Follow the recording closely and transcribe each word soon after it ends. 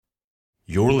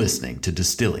You're listening to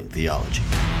Distilling Theology.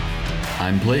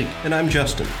 I'm Blake. And I'm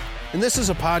Justin. And this is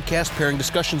a podcast pairing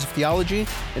discussions of theology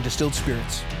and distilled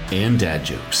spirits. And dad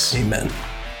jokes. Amen.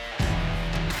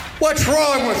 What's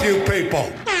wrong with you people?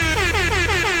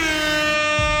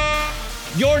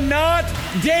 You're not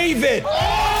David!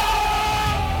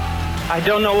 I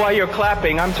don't know why you're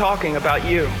clapping. I'm talking about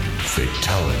you.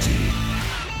 Fatality.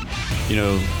 You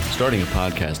know, starting a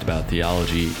podcast about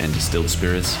theology and distilled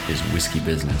spirits is whiskey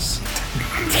business.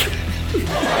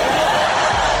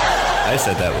 I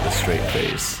said that with a straight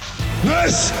face.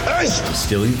 This is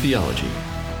Distilling Theology.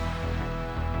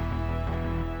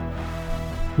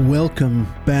 Welcome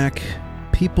back,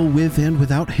 people with and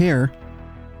without hair.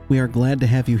 We are glad to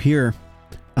have you here.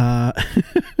 My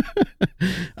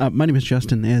name is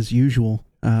Justin, as usual.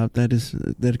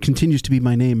 That continues to be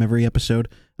my name every episode.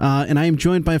 And I am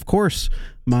joined by, of course,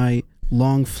 my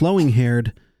long,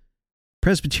 flowing-haired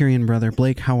Presbyterian brother,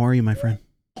 Blake. How are you, my friend?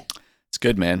 It's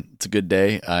good, man. It's a good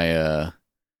day.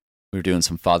 We were doing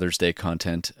some Father's Day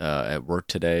content at work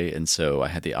today, and so I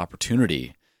had the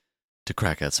opportunity to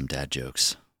crack out some dad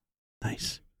jokes.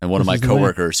 Nice. And one of my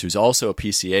coworkers, who's also a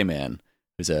PCA man,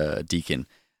 who's a deacon,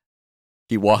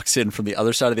 he walks in from the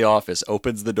other side of the office,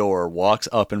 opens the door, walks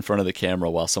up in front of the camera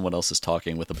while someone else is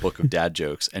talking with a book of dad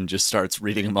jokes, and just starts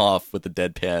reading them off with the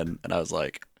deadpan. And I was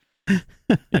like,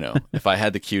 if I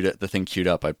had the thing queued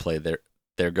up, I'd play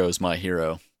There Goes My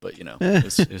Hero. But,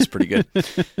 it was pretty good.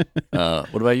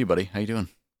 What about you, buddy? How you doing?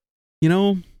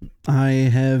 I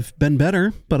have been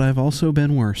better, but I've also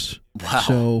been worse. Wow.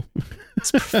 So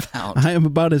it's profound. I am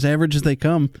about as average as they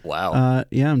come. Wow.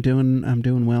 Yeah, I'm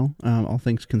doing well, all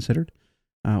things considered.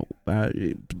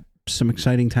 Some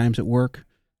exciting times at work.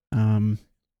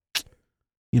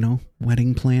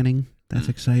 Wedding planning. That's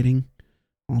exciting.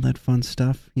 All that fun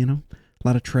stuff, a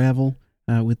lot of travel.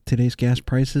 With today's gas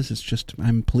prices,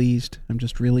 I'm pleased. I'm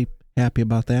just really happy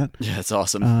about that. Yeah, it's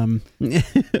awesome.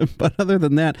 But other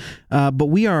than that, but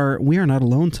we are not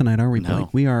alone tonight, are we, Blake? No.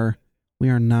 We are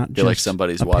not. I feel like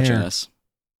somebody's watching us.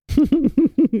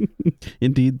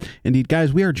 Indeed,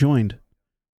 guys, we are joined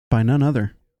by none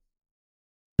other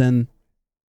than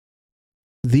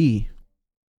the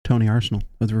Tony Arsenal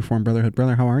of the Reformed Brotherhood.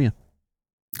 Brother, how are you?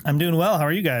 I'm doing well. How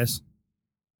are you guys?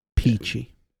 Peachy.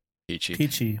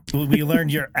 We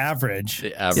learned you're average.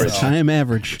 The average. Yes, I am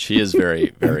average. She is very,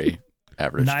 very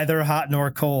average. Neither hot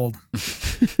nor cold.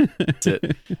 That's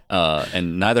it.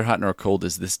 And neither hot nor cold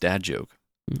is this dad joke.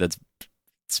 It's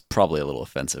probably a little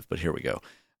offensive, but here we go.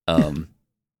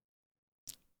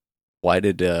 Why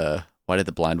did the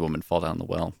blind woman fall down the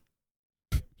well?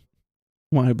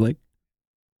 Why, Blake?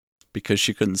 Because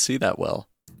she couldn't see that well.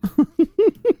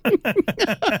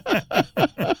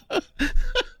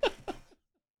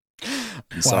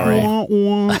 I'm sorry.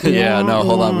 Yeah, no,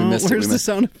 hold on. We missed it. Where's the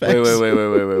sound effects?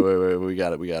 Wait. We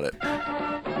got it.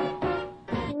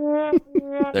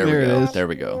 There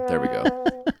we go.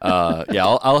 Yeah,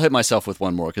 I'll hit myself with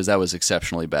one more because that was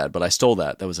exceptionally bad. But I stole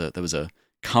that. That was a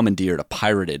commandeered, a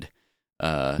pirated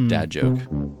dad joke.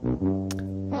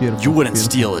 Beautiful, You wouldn't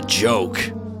steal a joke.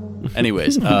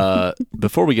 Anyways,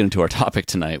 before we get into our topic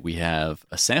tonight, we have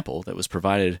a sample that was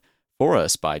provided for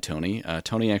us by Tony.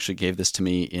 Tony actually gave this to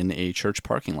me in a church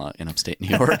parking lot in upstate New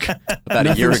York about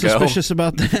a year ago. Suspicious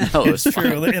about that. No, it was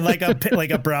True, in like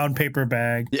a brown paper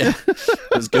bag. Yeah,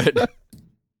 it was good.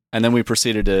 And then we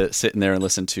proceeded to sit in there and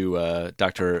listen to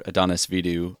Dr. Adonis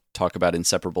Vidu talk about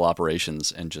inseparable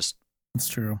operations and just It's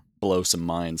true. blow some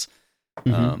minds.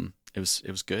 Mm-hmm. It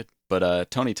was good. But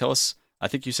Tony, tell us. I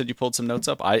think you said you pulled some notes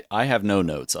up. I have no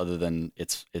notes other than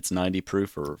it's 90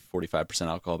 proof or 45%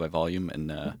 alcohol by volume,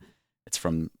 and it's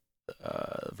from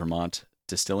Vermont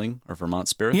Distilling or Vermont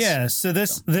Spirits. Yeah, so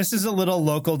this is a little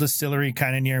local distillery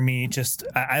kind of near me.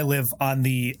 I live on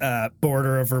the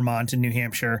border of Vermont and New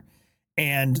Hampshire,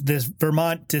 and this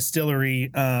Vermont distillery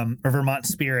or Vermont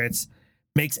Spirits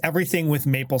makes everything with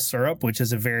maple syrup, which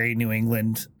is a very New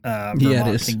England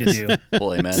Vermont thing to do.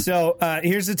 Well, amen. So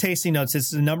here's the tasting notes.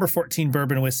 It's the number 14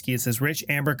 bourbon whiskey. It says rich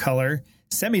amber color,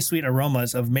 semi-sweet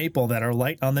aromas of maple that are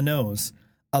light on the nose.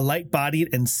 A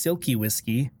light-bodied and silky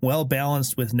whiskey,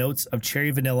 well-balanced with notes of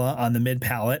cherry vanilla on the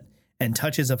mid-palate and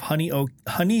touches of honeyed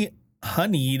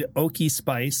oaky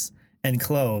spice and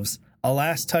cloves. A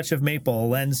last touch of maple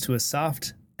lends to a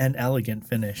soft and elegant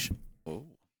finish. Oh.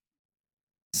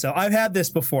 So I've had this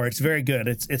before. It's very good.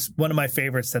 It's one of my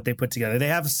favorites that they put together. They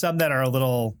have some that are a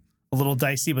little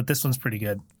dicey, but this one's pretty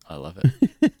good. I love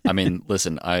it. I mean,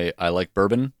 listen, I like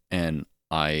bourbon, and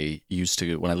I used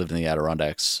to, when I lived in the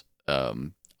Adirondacks,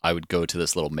 I would go to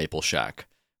this little maple shack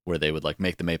where they would like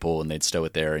make the maple and they'd stow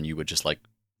it there, and you would just like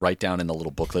write down in the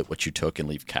little booklet what you took and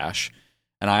leave cash.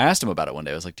 And I asked him about it one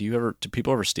day. I was like, do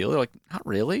people ever steal? They're like, not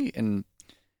really. And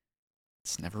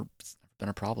it's never been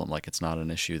a problem. Like, it's not an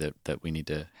issue that we need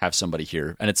to have somebody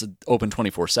here. And it's open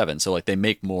 24/7. So like they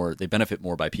benefit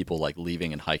more by people like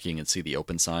leaving and hiking and see the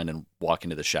open sign and walk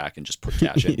into the shack and just put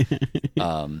cash in.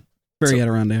 Very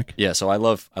Adirondack. Yeah. So I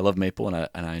love Maple and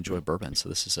I enjoy bourbon. So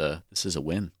this is a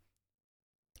win.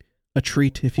 A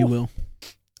treat, if you will.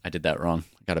 I did that wrong.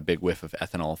 I got a big whiff of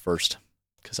ethanol first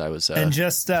because I was and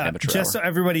just so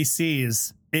everybody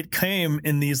sees, it came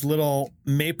in these little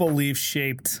maple leaf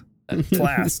shaped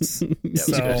flasks. Yeah,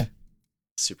 so good.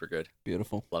 Super good.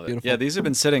 Beautiful. Love it. Beautiful. Yeah, these have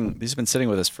been sitting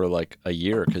with us for like a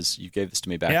year because you gave this to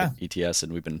me back at ETS,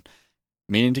 and we've been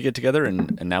meaning to get together,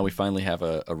 and now we finally have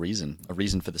a reason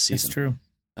for the season. It's true.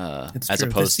 As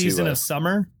opposed the season of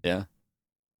summer. Yeah.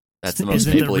 That's the most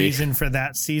Isn't the mapley. reason for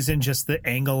that season just the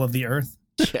angle of the earth?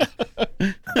 Yeah.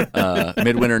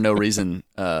 Midwinter no reason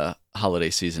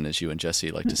holiday season, as you and Jesse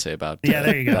like to say about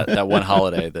there you go. that one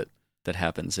holiday that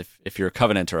happens. If you're a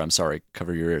Covenanter, I'm sorry,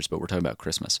 cover your ears, but we're talking about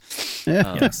Christmas.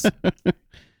 Yes.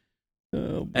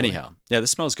 Anyhow, yeah, this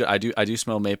smells good. I do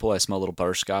smell maple. I smell a little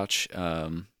butterscotch.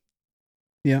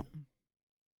 Yeah.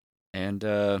 And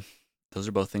those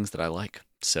are both things that I like.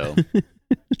 So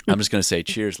I'm just going to say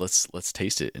cheers. Let's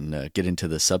taste it and get into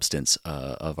the substance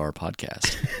of our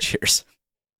podcast. Cheers.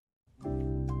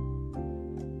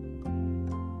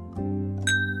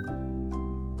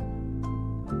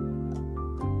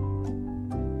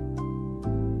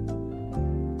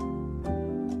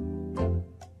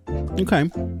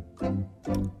 Okay.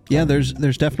 Yeah, there's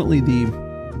definitely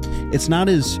it's not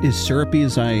as syrupy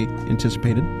as I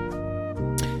anticipated.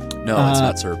 No, it's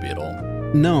not syrupy at all.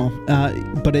 No,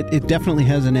 but it definitely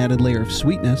has an added layer of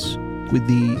sweetness with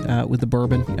the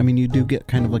bourbon. I mean, you do get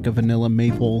kind of like a vanilla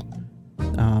maple,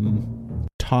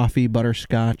 toffee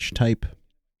butterscotch type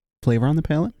flavor on the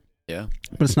palate. Yeah,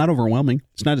 but it's not overwhelming.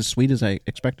 It's not as sweet as I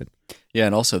expected. Yeah,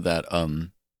 and also that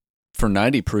for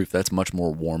 90 proof, that's much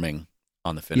more warming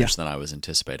on the finish than I was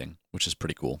anticipating, which is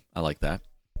pretty cool. I like that.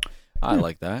 I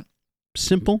like that.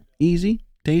 Simple, easy,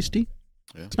 tasty.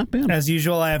 Yeah. It's not bad. As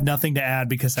usual, I have nothing to add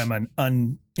because I'm an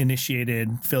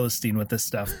uninitiated Philistine with this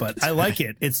stuff, but I like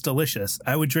it. It's delicious.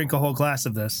 I would drink a whole glass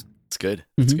of this. It's good.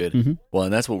 It's good. Mm-hmm. Well,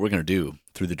 and that's what we're going to do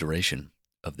through the duration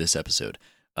of this episode.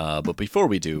 But before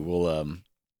we do, we'll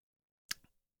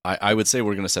I would say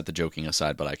we're going to set the joking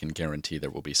aside, but I can guarantee there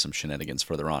will be some shenanigans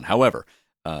further on. However,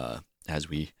 as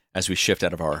we shift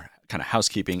out of our kind of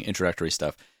housekeeping introductory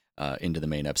stuff into the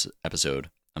main episode,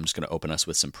 I'm just going to open us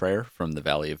with some prayer from the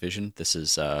Valley of Vision. This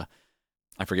is, I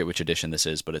forget which edition this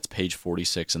is, but it's page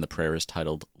 46, and the prayer is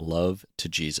titled Love to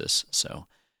Jesus. So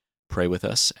pray with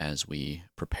us as we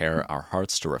prepare our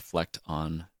hearts to reflect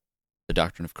on the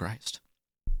doctrine of Christ.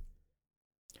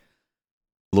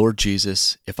 Lord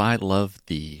Jesus, if I love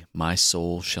thee, my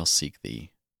soul shall seek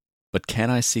thee. But can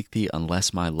I seek thee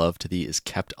unless my love to thee is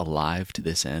kept alive to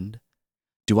this end?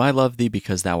 Do I love thee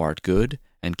because thou art good,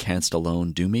 and canst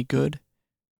alone do me good?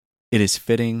 It is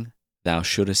fitting thou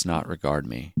shouldest not regard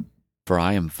me, for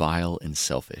I am vile and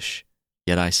selfish,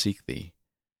 yet I seek thee.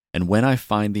 And when I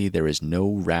find thee, there is no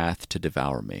wrath to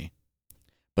devour me,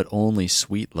 but only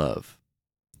sweet love.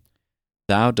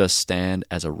 Thou dost stand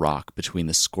as a rock between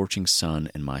the scorching sun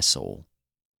and my soul,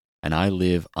 and I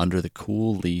live under the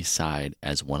cool lee side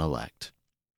as one elect.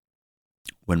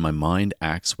 When my mind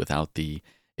acts without thee,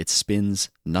 it spins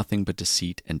nothing but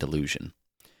deceit and delusion.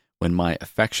 When my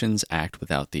affections act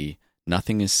without thee,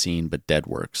 nothing is seen but dead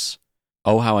works.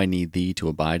 Oh, how I need thee to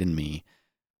abide in me,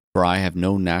 for I have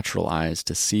no natural eyes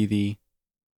to see thee,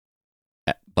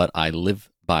 but I live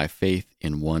by faith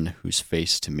in one whose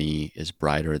face to me is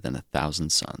brighter than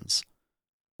 1,000 suns.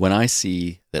 When I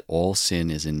see that all sin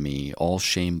is in me, all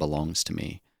shame belongs to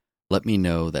me, let me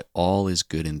know that all is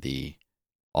good in thee,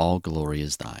 all glory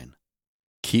is thine.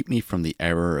 Keep me from the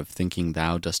error of thinking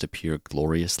thou dost appear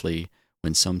gloriously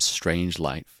when some strange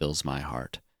light fills my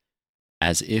heart,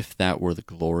 as if that were the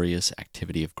glorious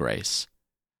activity of grace.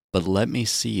 But let me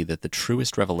see that the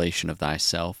truest revelation of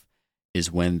thyself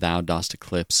is when thou dost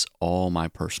eclipse all my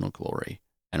personal glory,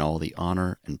 and all the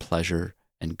honor and pleasure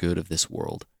and good of this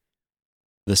world.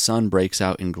 The sun breaks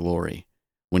out in glory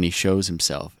when he shows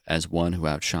himself as one who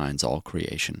outshines all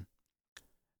creation,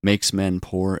 makes men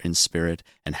poor in spirit,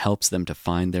 and helps them to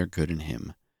find their good in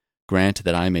him. Grant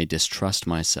that I may distrust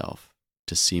myself,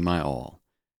 to see my all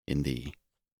in thee.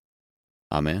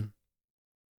 Amen.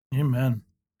 Amen.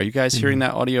 Are you guys hearing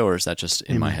that audio, or is that just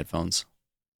in my headphones?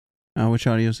 Which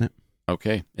audio is it?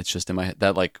 Okay, it's just in my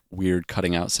that like weird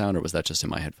cutting out sound, or was that just in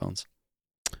my headphones?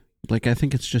 Like, I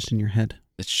think it's just in your head.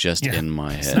 It's just in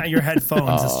my head. It's not your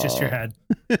headphones. It's just your head.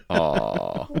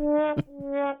 Oh,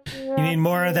 You need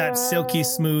more of that silky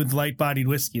smooth, light-bodied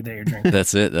whiskey that you're drinking.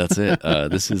 that's it.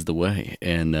 This is the way.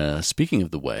 And speaking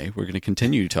of the way, we're going to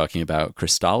continue talking about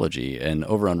Christology. And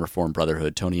over on Reformed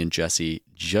Brotherhood, Tony and Jesse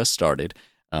just started.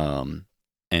 And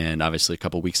obviously, a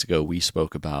couple weeks ago, we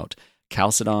spoke about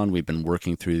Chalcedon. We've been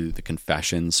working through the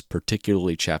Confessions,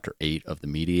 particularly chapter 8 of the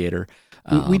Mediator.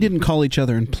 We didn't call each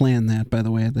other and plan that, by the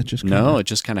way. That just it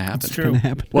just kind of happened. It's true.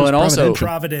 Well, and also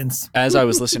Providence. as I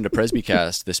was listening to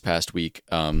Presbycast this past week,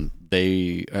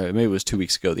 they maybe it was 2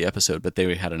 weeks ago the episode, but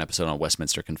they had an episode on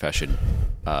Westminster Confession,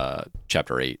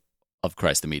 chapter 8 of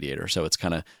Christ the Mediator. So it's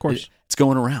kind of it's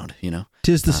going around,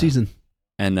 'Tis the season.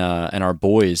 And our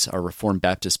boys, our Reformed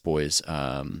Baptist boys,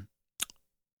 Richard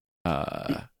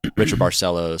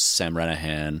Barcelos, Sam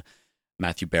Renahan,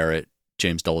 Matthew Barrett,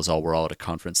 James Dolezal were all at a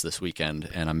conference this weekend,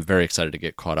 and I'm very excited to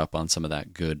get caught up on some of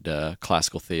that good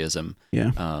classical theism.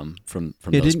 From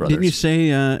those brothers. Didn't you say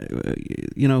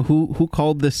who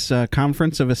called this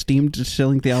conference of esteemed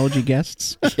distilling theology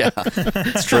guests? Yeah,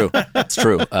 it's true. It's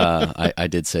true. I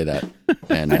did say that,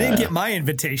 and I didn't get my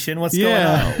invitation. What's going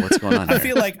on? What's going on? I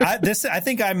feel like I've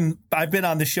been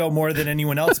on the show more than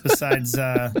anyone else besides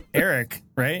Eric,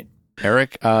 right?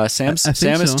 Eric, Sam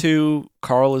is 2,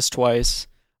 Carl is twice.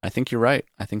 I think you're right.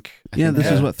 I think this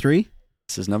is what, 3?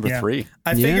 This is number 3.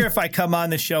 I figure if I come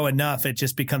on the show enough, it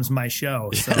just becomes my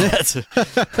show. So that's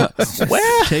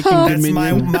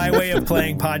my way of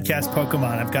playing podcast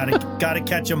Pokemon. I've got to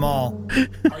catch them all.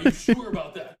 Are you sure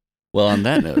about that? Well, on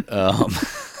that note,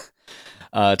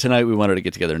 tonight we wanted to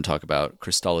get together and talk about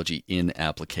Christology in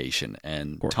application.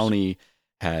 And Tony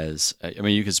has,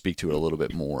 you can speak to it a little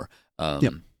bit more,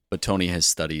 but Tony has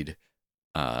studied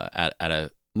at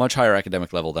a much higher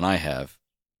academic level than I have,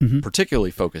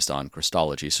 particularly focused on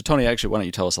Christology. So, Tony, actually, why don't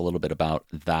you tell us a little bit about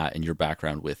that and your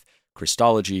background with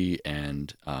Christology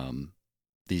and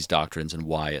these doctrines and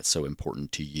why it's so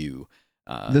important to you?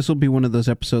 This will be one of those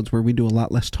episodes where we do a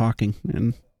lot less talking.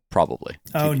 And probably.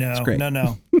 Oh,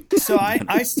 no. So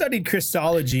I studied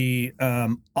Christology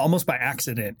almost by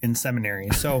accident in seminary.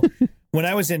 So when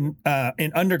I was in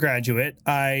undergraduate,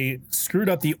 I screwed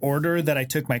up the order that I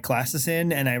took my classes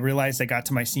in, and I realized I got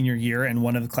to my senior year and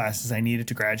one of the classes I needed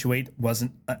to graduate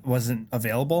wasn't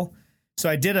available. So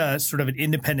I did a sort of an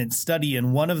independent study,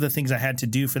 and one of the things I had to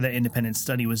do for that independent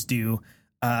study was do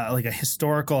like a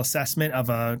historical assessment of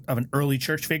an early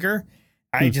church figure.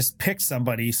 I just picked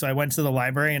somebody. So I went to the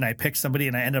library and I picked somebody,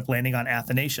 and I ended up landing on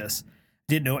Athanasius.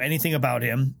 Didn't know anything about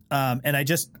him. And I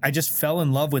just fell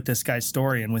in love with this guy's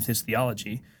story and with his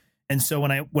theology. And so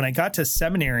when I got to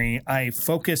seminary, I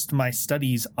focused my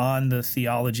studies on the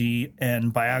theology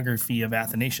and biography of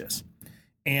Athanasius.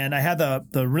 And I had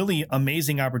the really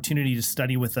amazing opportunity to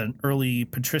study with an early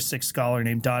patristic scholar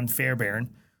named Don Fairbairn,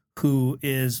 who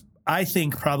is, I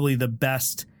think, probably the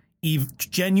best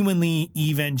genuinely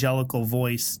evangelical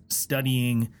voice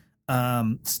studying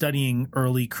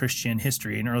early Christian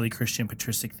history and early Christian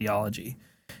patristic theology.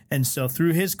 And so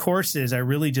through his courses, I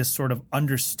really just sort of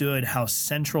understood how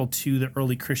central to the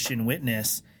early Christian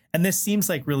witness, and this seems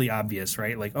like really obvious,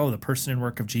 right? Like, the person and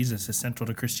work of Jesus is central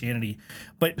to Christianity.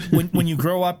 But when you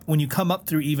grow up, when you come up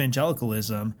through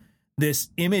evangelicalism,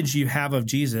 this image you have of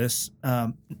Jesus,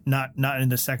 not in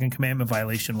the second commandment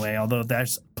violation way, although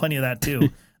there's plenty of that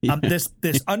too. This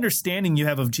understanding you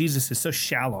have of Jesus is so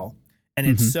shallow. And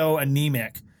it's so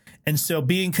anemic. And so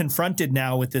being confronted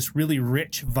now with this really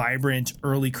rich, vibrant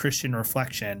early Christian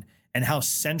reflection and how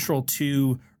central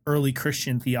to early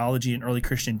Christian theology and early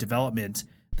Christian development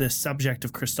the subject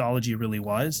of Christology really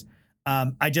was,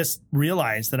 I just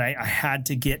realized that I had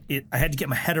to get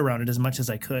my head around it as much as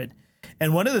I could.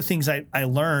 And one of the things I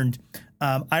learned,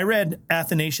 I read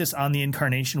Athanasius on the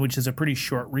Incarnation, which is a pretty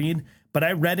short read, but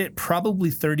I read it probably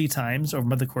 30 times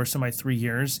over the course of my 3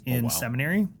 years in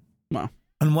seminary. Wow.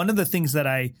 And one of the things that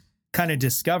I kind of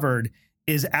discovered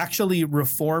is actually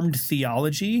Reformed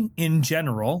theology in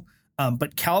general,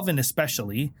 but Calvin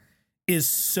especially, is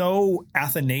so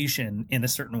Athanasian in a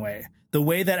certain way. The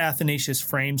way that Athanasius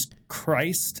frames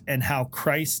Christ and how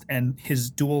Christ and his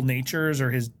dual natures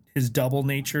or his double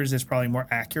natures is probably more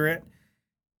accurate.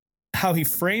 How he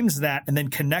frames that and then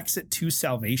connects it to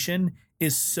salvation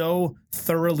is so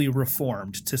thoroughly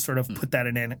Reformed, to sort of put that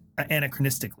in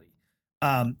anachronistically.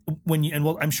 I'm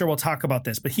sure we'll talk about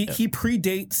this, but he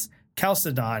predates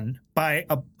Chalcedon by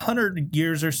 100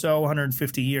 years or so,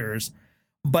 150 years.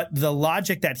 But the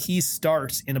logic that he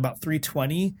starts in about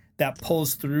 320 that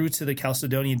pulls through to the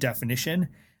Chalcedonian definition,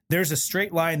 there's a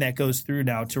straight line that goes through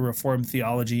now to Reformed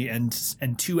theology and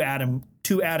to Adam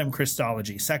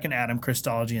Christology, second Adam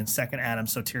Christology, and second Adam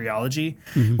soteriology,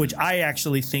 which I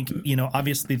actually think,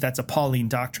 obviously that's a Pauline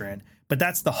doctrine, but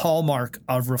that's the hallmark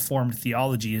of Reformed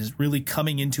theology, is really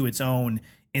coming into its own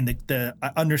in the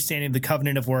understanding of the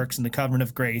covenant of works and the covenant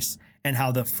of grace, and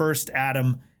how the first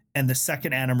Adam and the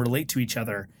second Adam relate to each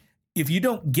other. If you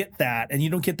don't get that, and you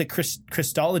don't get the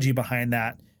Christology behind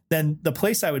that, then the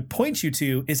place I would point you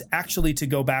to is actually to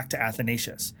go back to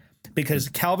Athanasius, because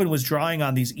Calvin was drawing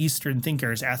on these Eastern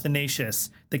thinkers, Athanasius,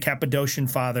 the Cappadocian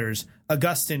Fathers,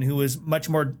 Augustine, who was much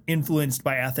more influenced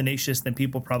by Athanasius than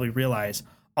people probably realize.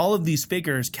 All of these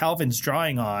figures Calvin's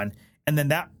drawing on, and then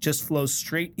that just flows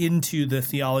straight into the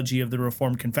theology of the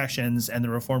Reformed confessions and the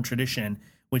Reformed tradition,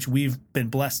 which we've been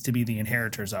blessed to be the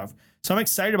inheritors of. So I'm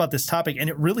excited about this topic, and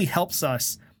it really helps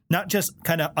us not just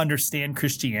kind of understand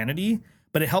Christianity,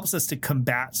 but it helps us to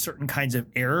combat certain kinds of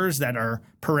errors that are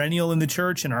perennial in the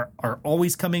church and are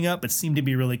always coming up, but seem to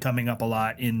be really coming up a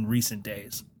lot in recent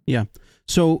days. Yeah.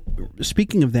 So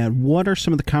speaking of that, what are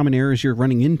some of the common errors you're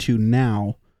running into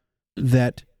now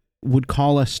that would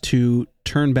call us to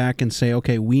turn back and say,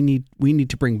 okay, we need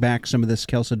to bring back some of this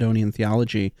Chalcedonian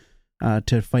theology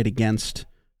to fight against?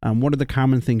 What are the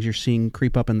common things you're seeing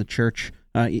creep up in the church,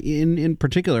 in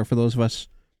particular for those of us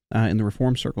in the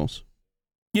Reform circles?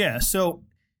 Yeah, so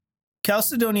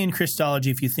Chalcedonian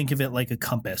Christology, if you think of it like a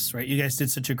compass, right? You guys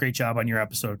did such a great job on your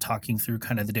episode of talking through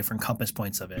kind of the different compass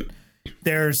points of it.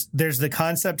 There's the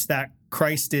concept that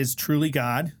Christ is truly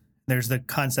God. There's the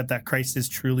concept that Christ is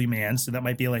truly man. So that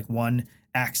might be like one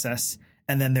axis.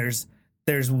 And then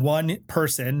there's one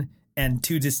person and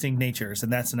two distinct natures,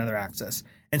 and that's another axis.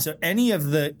 And so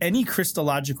any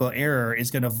Christological error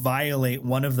is going to violate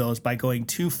one of those by going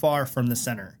too far from the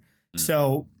center.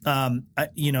 So, I'm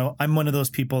one of those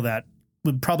people that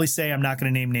would probably say I'm not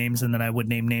going to name names, and then I would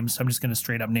name names. So I'm just going to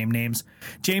straight up name names.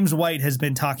 James White has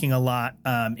been talking a lot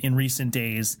in recent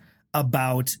days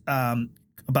about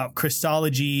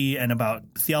Christology and about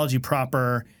theology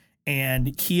proper.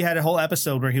 And he had a whole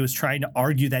episode where he was trying to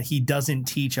argue that he doesn't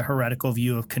teach a heretical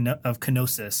view of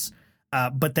kenosis.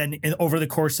 But then over the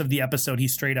course of the episode, he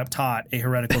straight up taught a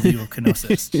heretical view of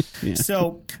kenosis. Yeah.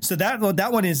 So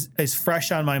that one is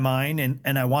fresh on my mind,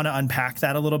 and I want to unpack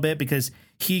that a little bit, because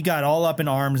he got all up in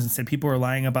arms and said people were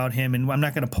lying about him. And I'm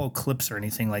not going to pull clips or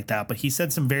anything like that, but he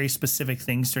said some very specific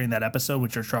things during that episode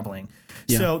which are troubling.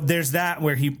 Yeah. So there's that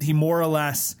where he more or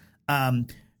less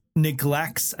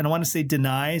neglects, I don't want to say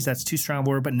denies, that's too strong a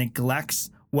word, but neglects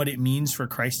what it means for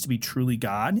Christ to be truly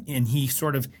God. And he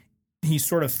sort of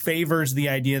favors the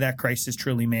idea that Christ is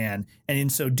truly man, and in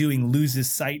so doing loses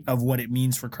sight of what it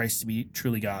means for Christ to be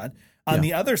truly God. On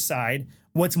the other side,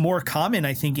 what's more common,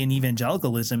 I think, in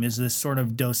evangelicalism is this sort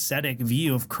of docetic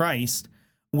view of Christ,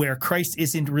 where Christ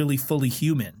isn't really fully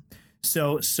human.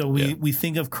 So we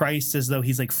think of Christ as though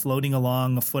he's like floating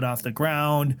along a foot off the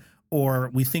ground, or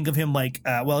we think of him like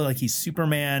he's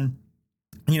Superman.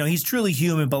 He's truly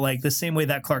human, but like the same way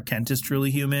that Clark Kent is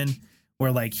truly human,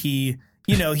 where like he's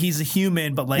a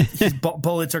human, but like his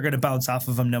bullets are going to bounce off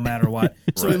of him no matter what.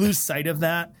 So we lose sight of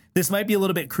that. This might be a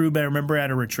little bit crude, but I remember at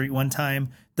a retreat one time,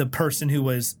 the person who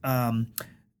was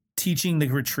teaching the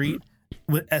retreat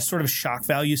as sort of shock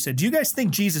value said, "Do you guys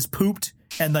think Jesus pooped?"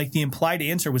 And like the implied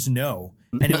answer was no.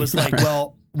 And it was like,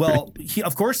 well,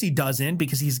 of course he doesn't,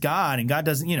 because he's God, and God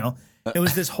doesn't, it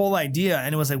was this whole idea.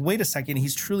 And it was like, wait a second,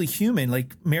 he's truly human.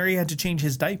 Like Mary had to change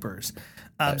his diapers.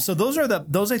 So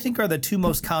those I think are the two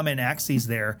most common axes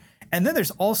there. And then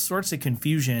there's all sorts of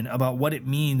confusion about what it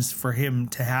means for him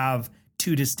to have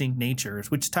two distinct natures,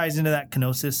 which ties into that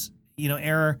kenosis,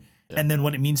 error. Yeah. And then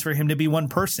what it means for him to be one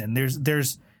person.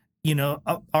 There's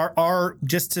our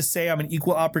just to say I'm an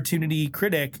equal opportunity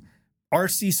critic,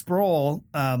 R.C. Sproul,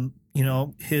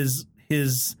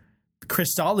 his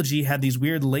Christology had these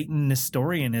weird latent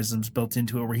Nestorianisms built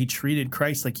into it, where he treated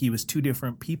Christ like he was two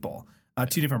different people,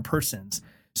 two different persons.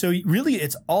 So really,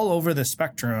 it's all over the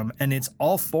spectrum, and it's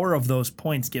all four of those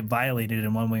points get violated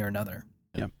in one way or another.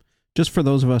 Yeah. Just for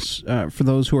those of us, for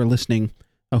those who are listening,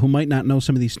 who might not know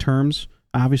some of these terms,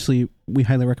 obviously we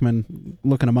highly recommend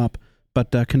looking them up.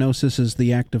 But kenosis is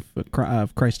the act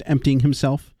of Christ emptying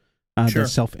himself, the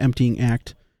self-emptying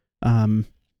act.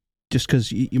 Just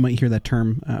because you might hear that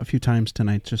term a few times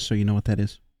tonight, just so you know what that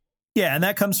is. Yeah, and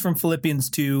that comes from Philippians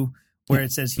 2, where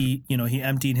it says he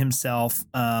emptied himself.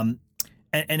 And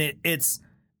it's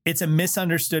a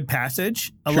misunderstood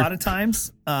passage a lot of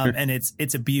times, and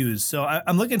it's abused. So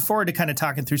I'm looking forward to kind of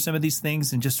talking through some of these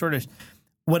things, and just sort of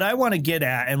what I want to get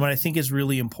at, and what I think is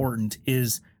really important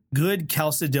is good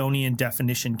Chalcedonian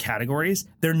definition categories,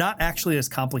 they're not actually as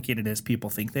complicated as people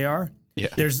think they are. Yeah.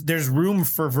 There's room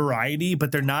for variety,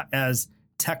 but they're not as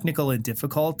technical and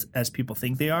difficult as people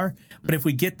think they are. But if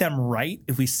we get them right,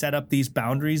 if we set up these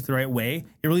boundaries the right way,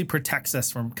 it really protects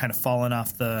us from kind of falling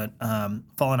off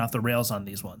the rails on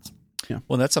these ones. Yeah.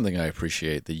 Well, that's something I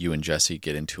appreciate that you and Jesse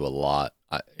get into a lot.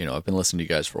 I've been listening to you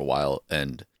guys for a while,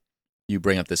 and you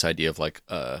bring up this idea of like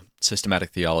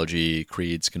systematic theology,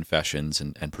 creeds, confessions,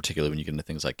 and particularly when you get into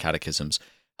things like catechisms,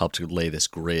 help to lay this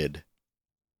grid.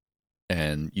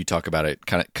 And you talk about it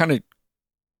kind of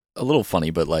a little funny,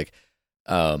 but like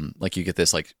you get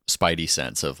this like spidey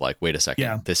sense of like, wait a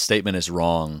second, this statement is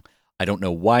wrong. I don't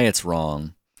know why it's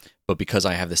wrong, but because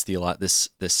I have this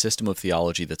this system of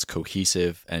theology that's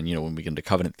cohesive, and when we get into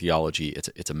covenant theology,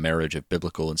 it's a marriage of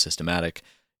biblical and systematic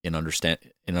in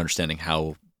understanding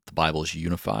how the Bible is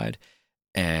unified.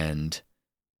 And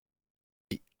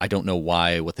I don't know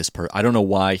why I don't know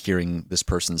why hearing this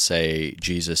person say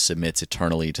Jesus submits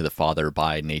eternally to the Father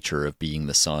by nature of being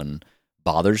the Son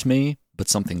bothers me, but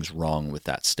something's wrong with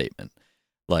that statement.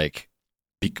 Like,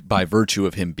 by virtue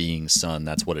of him being Son,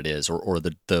 that's what it is. Or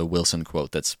the Wilson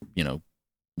quote that's,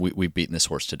 we've beaten this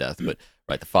horse to death, but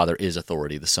right, the Father is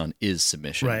authority, the Son is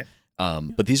submission. Right.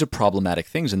 But these are problematic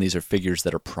things, and these are figures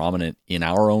that are prominent in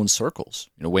our own circles.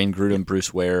 Wayne Grudem,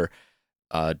 Bruce Ware,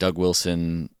 Doug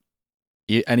Wilson,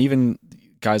 and even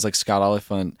guys like Scott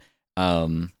Oliphant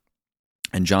and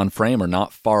John Frame are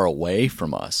not far away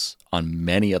from us on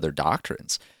many other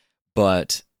doctrines,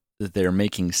 but they're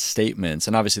making statements,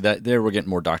 and obviously that there we're getting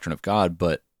more doctrine of God,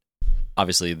 but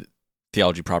obviously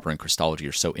theology proper and Christology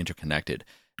are so interconnected,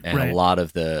 and a lot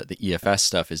of the EFS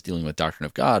stuff is dealing with doctrine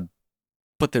of God,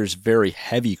 but there's very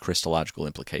heavy Christological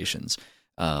implications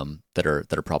that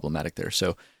are problematic there.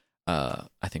 So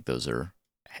I think those are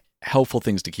helpful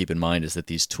things to keep in mind, is that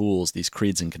these tools, these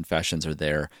creeds and confessions, are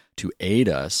there to aid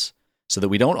us so that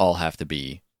we don't all have to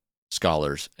be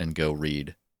scholars and go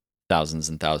read thousands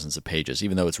and thousands of pages,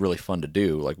 even though it's really fun to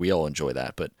do. Like, we all enjoy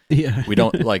that, but we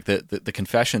don't like the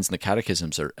confessions and the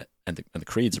catechisms and the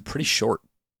creeds are pretty short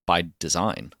by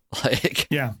design.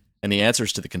 And the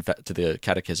answers to the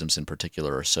catechisms in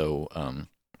particular are so,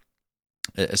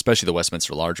 especially the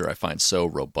Westminster Larger, I find so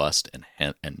robust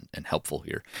and helpful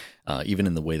here, even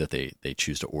in the way that they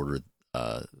choose to order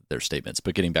their statements.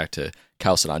 But getting back to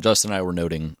Chalcedon, Justin and I were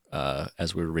noting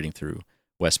as we were reading through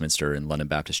Westminster and London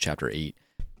Baptist chapter 8,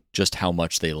 just how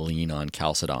much they lean on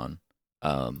Chalcedon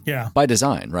by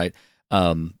design, right?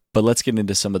 But let's get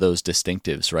into some of those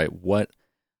distinctives, right?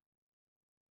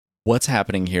 What's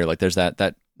happening here? Like, there's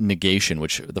that negation,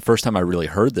 which the first time I really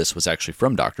heard this was actually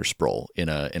from Dr. Sproul in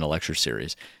a lecture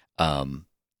series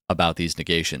about these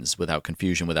negations: without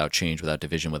confusion, without change, without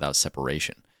division, without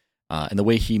separation. And the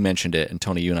way he mentioned it, and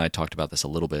Tony, you and I talked about this a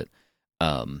little bit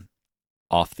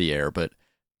off the air, but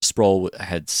Sproul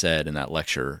had said in that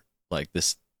lecture, like,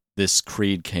 this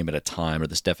creed came at a time, or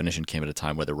this definition came at a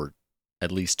time where there were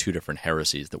at least two different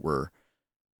heresies that were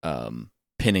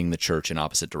pinning the church in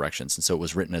opposite directions, and so it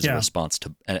was written as a response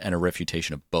to and a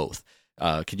refutation of both.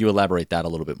 Could you elaborate that a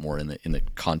little bit more in the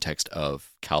context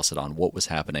of Chalcedon? What was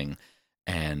happening,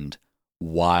 and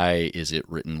why is it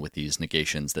written with these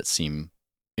negations that seem,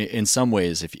 in some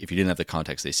ways, if you didn't have the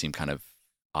context, they seem kind of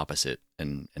opposite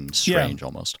and strange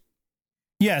almost?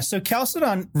 Yeah, so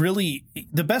Chalcedon, really,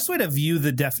 the best way to view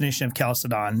the definition of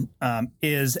Chalcedon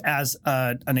is as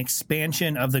an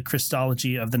expansion of the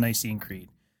Christology of the Nicene Creed.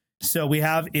 So we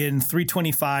have in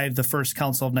 325, the First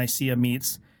Council of Nicaea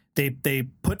meets. They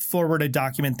put forward a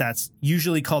document that's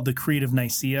usually called the Creed of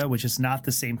Nicaea, which is not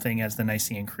the same thing as the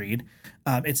Nicene Creed.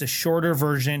 It's a shorter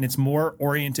version. It's more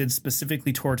oriented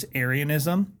specifically towards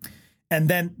Arianism. And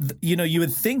then, you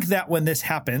would think that when this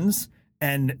happens,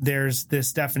 and there's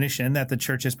this definition that the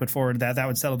church has put forward, that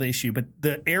would settle the issue. But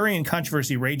the Arian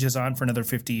controversy rages on for another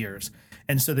 50 years.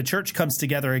 And so the church comes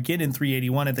together again in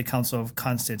 381 at the Council of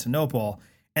Constantinople,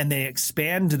 and they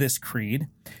expand this creed.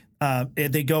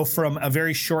 They go from a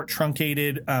very short,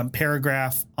 truncated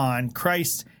paragraph on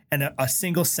Christ and a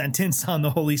single sentence on the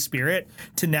Holy Spirit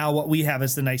to now what we have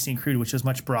as the Nicene Creed, which is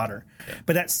much broader.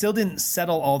 But that still didn't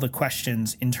settle all the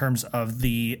questions in terms of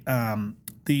the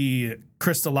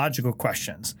Christological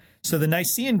questions. So the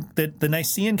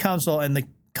Nicene Council and the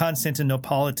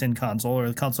Constantinopolitan Council, or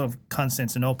the Council of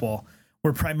Constantinople,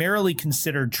 were primarily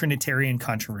considered Trinitarian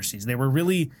controversies. They were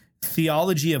really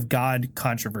theology of God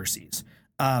controversies.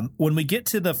 When we get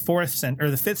to the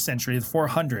 5th century, the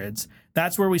 400s,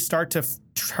 that's where we start to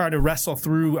try to wrestle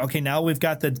through, okay, now we've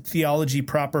got the theology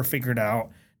proper figured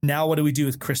out. Now what do we do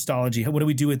with Christology? What do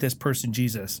we do with this person,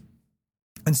 Jesus?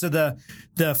 And so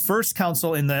the first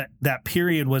council in that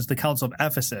period was the Council of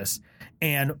Ephesus.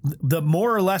 And the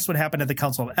more or less what happened at the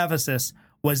Council of Ephesus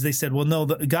was they said, well, no,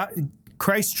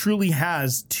 Christ truly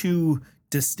has two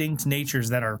distinct natures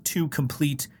that are two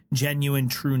complete, genuine,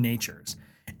 true natures.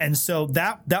 And so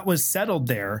that was settled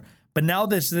there. But now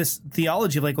there's this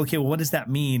theology of like, okay, well, what does that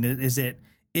mean? Is it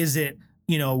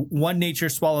one nature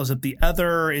swallows up the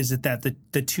other? Is it that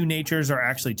the two natures are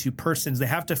actually two persons? They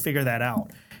have to figure that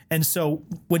out. And so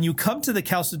when you come to the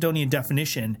Chalcedonian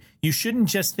definition, you shouldn't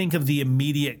just think of the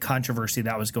immediate controversy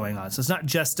that was going on. So it's not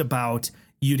just about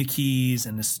Eutyches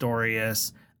and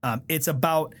Nestorius. It's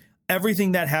about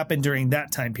everything that happened during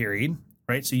that time period,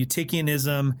 right? So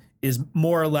Eutychianism is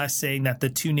more or less saying that the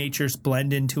two natures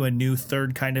blend into a new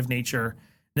third kind of nature.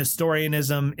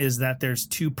 Nestorianism is that there's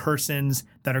two persons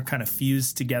that are kind of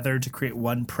fused together to create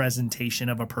one presentation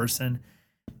of a person.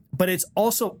 But it's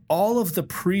also all of the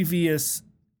previous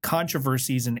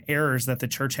controversies and errors that the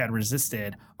church had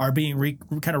resisted are being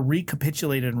kind of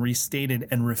recapitulated and restated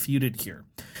and refuted here.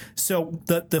 So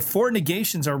the four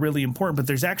negations are really important, but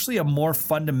there's actually a more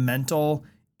fundamental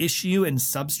issue and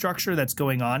substructure that's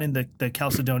going on in the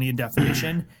Chalcedonian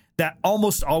definition that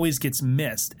almost always gets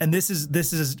missed. And this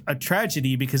is a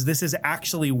tragedy because this is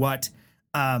actually what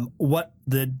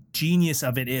the genius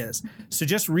of it is. So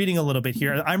just reading a little bit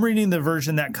here, I'm reading the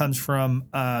version that comes from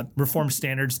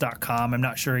reformedstandards.com. I'm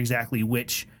not sure exactly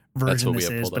which version this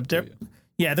is, but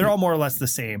they're all more or less the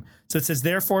same. So it says,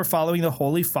 therefore, following the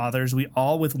Holy Fathers, we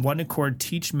all with one accord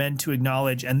teach men to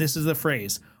acknowledge, and this is the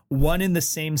phrase, one and the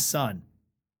same Son.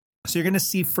 So you're going to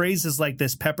see phrases like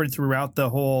this peppered throughout the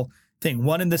whole thing.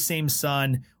 One and the same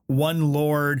Son, one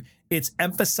Lord. It's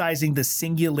emphasizing the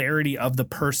singularity of the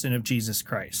person of Jesus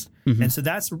Christ. Mm-hmm. And so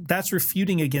that's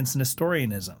refuting against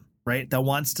Nestorianism, right? That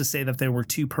wants to say that there were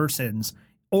two persons,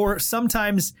 or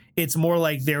sometimes it's more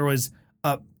like there was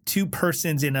two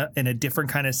persons in a different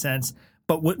kind of sense.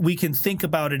 But what we can think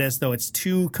about it as though it's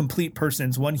two complete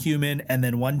persons, one human and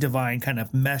then one divine, kind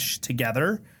of meshed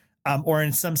together. Or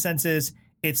in some senses,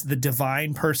 it's the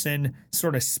divine person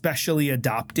sort of specially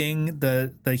adopting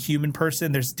the human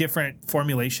person. There's different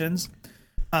formulations.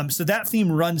 So that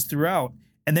theme runs throughout.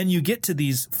 And then you get to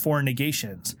these four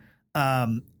negations.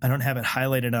 I don't have it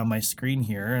highlighted on my screen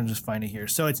here. I'll just find it here.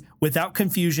 So it's without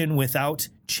confusion, without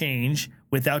change,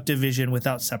 without division,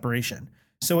 without separation.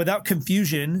 So without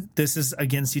confusion, this is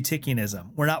against Eutychianism.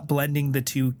 We're not blending the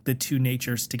two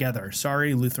natures together.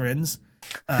 Sorry, Lutherans.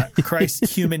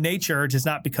 Christ's human nature does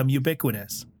not become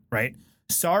ubiquitous, right?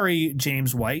 Sorry,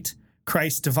 James White.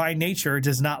 Christ's divine nature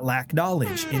does not lack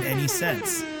knowledge in any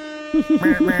sense.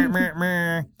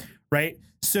 Right?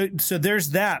 So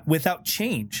there's that without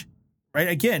change, right?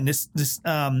 Again,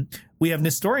 we have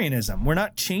Nestorianism. We're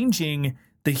not changing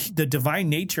the divine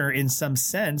nature in some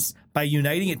sense by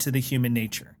uniting it to the human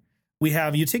nature. We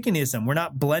have Eutychianism. We're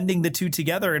not blending the two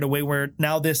together in a way where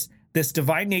now this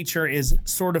divine nature is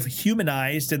sort of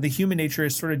humanized and the human nature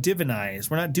is sort of divinized.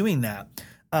 We're not doing that.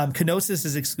 Kenosis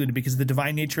is excluded because the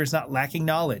divine nature is not lacking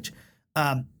knowledge.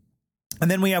 And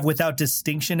then we have without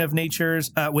distinction of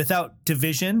natures, without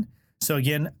division. So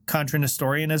again, contra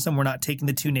Nestorianism, we're not taking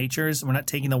the two natures. We're not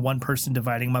taking the one person,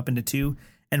 dividing them up into two,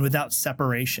 and without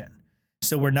separation.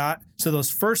 So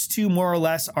those first two more or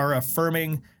less are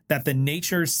affirming that the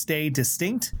natures stay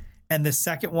distinct. And the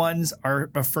second ones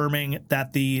are affirming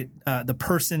that the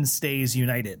person stays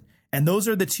united. And those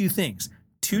are the two things,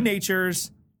 two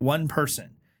natures, one person.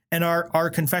 And our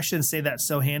confessions say that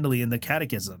so handily in the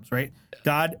catechisms, right?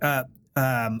 God,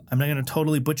 I'm not going to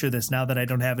totally butcher this now that I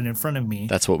don't have it in front of me.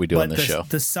 That's what we do on this show.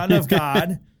 The Son of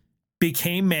God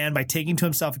became man by taking to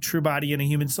himself a true body and a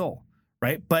human soul,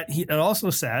 right? But it also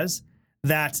says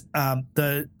that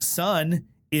the Son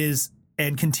is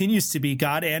and continues to be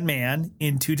God and man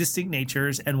in two distinct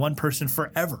natures and one person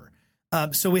forever.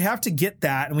 So we have to get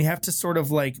that, and we have to sort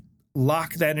of like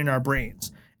lock that in our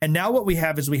brains. And now what we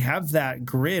have is we have that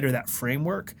grid or that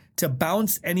framework to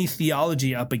bounce any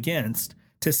theology up against,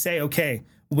 to say, okay,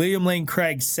 William Lane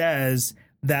Craig says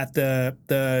that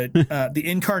the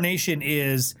incarnation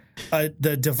is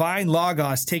the divine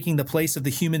Logos taking the place of the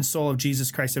human soul of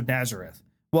Jesus Christ of Nazareth.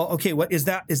 Well, okay, what is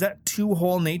that? Is that two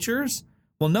whole natures?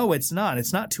 Well, no, it's not.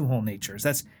 It's not two whole natures.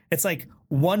 It's like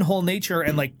one whole nature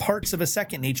and like parts of a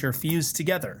second nature fused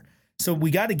together. So we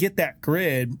got to get that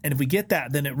grid. And if we get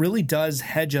that, then it really does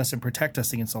hedge us and protect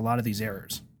us against a lot of these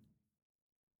errors.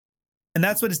 And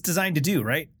that's what it's designed to do,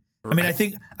 right? I mean,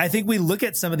 I think we look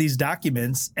at some of these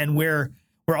documents and we're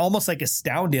almost like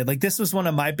astounded. Like this was one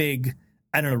of my big,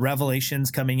 revelations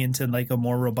coming into like a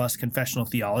more robust confessional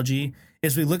theology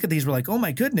is we look at these, we're like, oh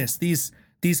my goodness, these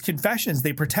these confessions,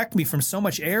 they protect me from so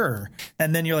much error.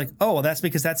 And then you're like, oh, well, that's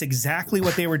because that's exactly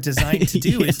what they were designed to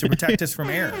do, is to protect us from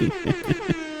error.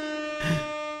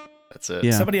 That's it.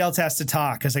 Yeah. Somebody else has to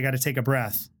talk because I got to take a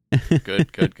breath.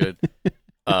 Good.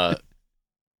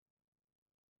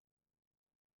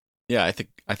 Yeah, I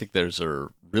think those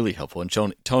are really helpful.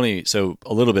 And Tony, so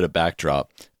a little bit of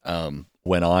backdrop.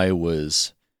 When I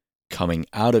was coming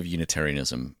out of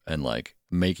Unitarianism and like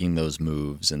making those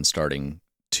moves and starting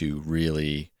to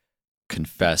really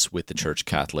confess with the Church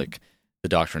Catholic the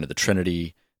doctrine of the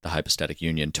Trinity, the hypostatic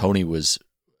union, Tony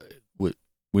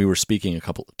we were speaking a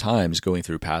couple of times, going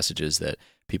through passages that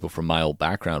people from my old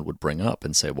background would bring up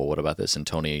and say, well, what about this? And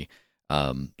Tony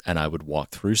and I would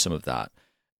walk through some of that.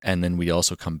 And then we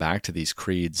also come back to these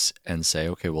creeds and say,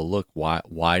 okay, well, look,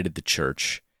 why did the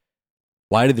church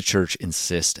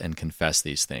insist and confess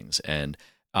these things? And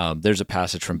there's a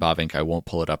passage from Bavinck. I won't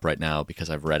pull it up right now because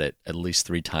I've read it at least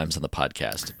 3 times on the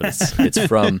podcast. But it's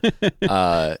from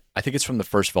I think it's from the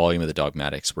first volume of the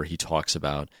Dogmatics, where he talks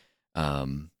about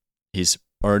it's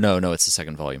the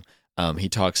second volume. He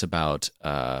talks about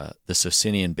the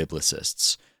Socinian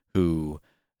biblicists who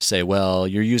say, well,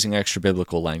 you're using extra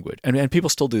biblical language. And people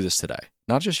still do this today,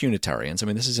 not just Unitarians. I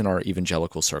mean, this is in our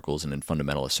evangelical circles and in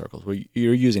fundamentalist circles, where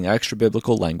you're using extra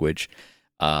biblical language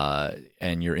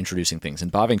and you're introducing things.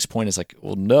 And Bavinck's point is like,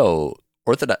 well, no,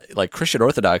 Christian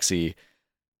Orthodoxy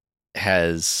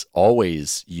has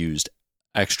always used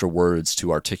extra words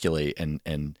to articulate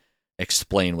and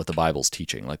explain what the Bible's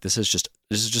teaching. Like this is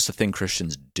just a thing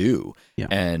Christians do. Yeah.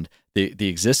 And the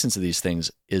existence of these things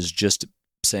is just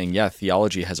saying, yeah,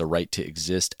 theology has a right to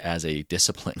exist as a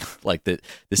discipline. Like that,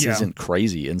 this isn't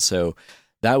crazy. And so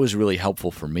that was really helpful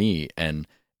for me, and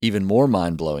even more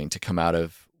mind-blowing to come out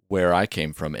of where I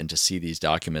came from and to see these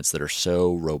documents that are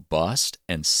so robust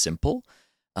and simple,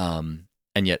 and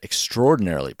yet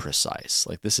extraordinarily precise.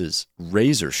 Like this is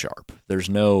razor sharp. There's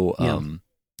no,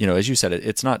 as you said,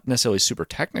 it's not necessarily super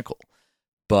technical,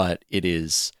 but it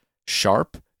is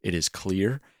sharp, it is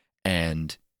clear,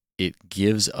 and it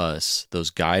gives us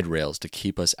those guide rails to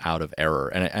keep us out of error.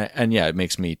 And it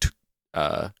makes me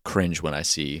cringe when I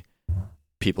see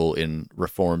people in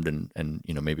Reformed and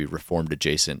maybe Reformed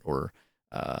adjacent or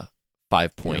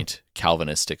 5-point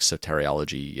Calvinistic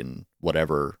soteriology and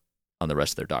whatever on the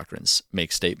rest of their doctrines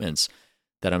make statements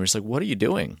that I'm just like, what are you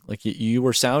doing? Like you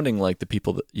were sounding like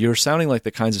you're sounding like the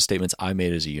kinds of statements I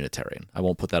made as a Unitarian. I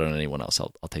won't put that on anyone else.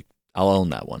 I'll own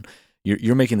that one.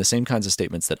 You're making the same kinds of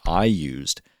statements that I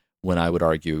used when I would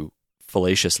argue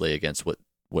fallaciously against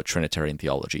what Trinitarian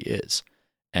theology is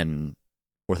and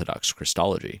Orthodox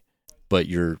Christology, but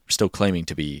you're still claiming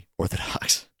to be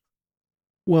Orthodox.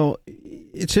 Well,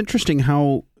 it's interesting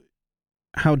how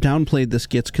downplayed this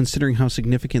gets, considering how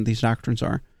significant these doctrines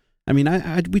are. I mean,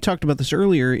 we talked about this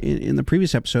earlier in the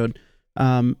previous episode.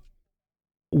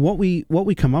 What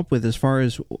we come up with as far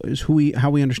as how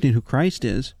we understand who Christ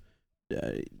is.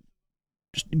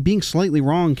 Just being slightly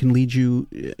wrong can lead you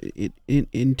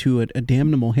into a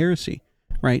damnable heresy,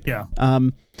 right? Yeah.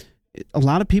 A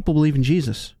lot of people believe in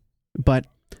Jesus, but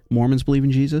Mormons believe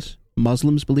in Jesus,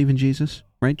 Muslims believe in Jesus,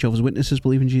 right? Jehovah's Witnesses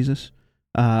believe in Jesus.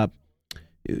 I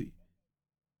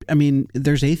mean,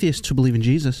 there's atheists who believe in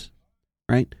Jesus,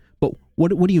 right? But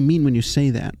what do you mean when you say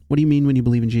that? What do you mean when you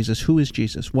believe in Jesus? Who is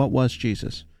Jesus? What was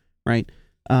Jesus, right?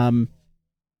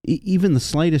 Even the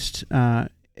slightest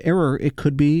error, it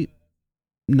could be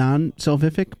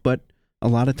non-salvific, but a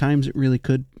lot of times it really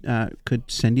could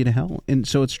send you to hell. And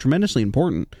so it's tremendously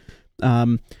important.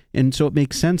 And so it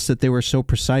makes sense that they were so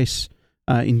precise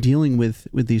in dealing with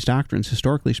these doctrines,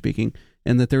 historically speaking,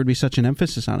 and that there would be such an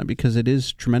emphasis on it, because it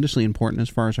is tremendously important as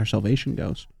far as our salvation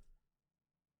goes.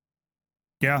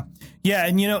 Yeah. Yeah.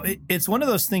 And, it's one of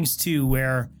those things, too,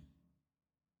 where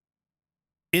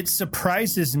it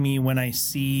surprises me when I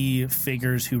see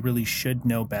figures who really should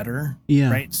know better.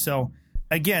 Yeah. Right. So,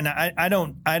 again, I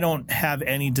don't have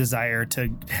any desire to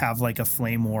have like a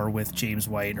flame war with James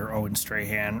White or Owen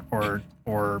Strahan or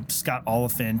Scott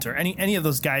Oliphant or any of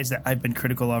those guys that I've been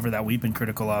critical of or that we've been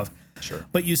critical of. Sure.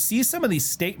 But you see some of these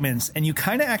statements and you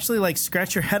kind of actually like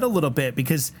scratch your head a little bit,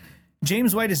 because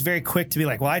James White is very quick to be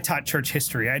like, well, I taught church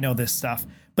history, I know this stuff.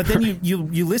 But then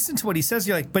you listen to what he says,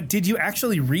 you're like, but did you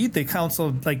actually read the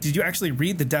council? Like, did you actually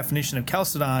read the definition of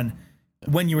Chalcedon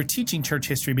when you were teaching church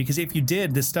history? Because if you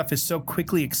did, this stuff is so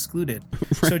quickly excluded.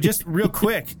 Right. So just real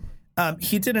quick,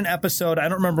 he did an episode, I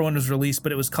don't remember when it was released,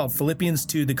 but it was called Philippians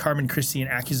 2, the Carmen Christian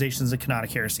Accusations of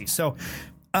Canonic Heresy. So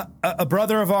a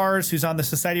brother of ours who's on the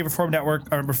Society of Reformed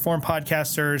Network, or Reformed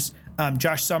Podcasters,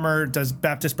 Josh Summer does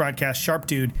Baptist Broadcast, sharp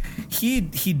dude. He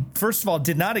first of all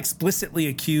did not explicitly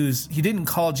accuse. He didn't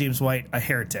call James White a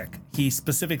heretic. He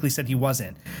specifically said he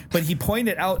wasn't, but he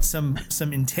pointed out some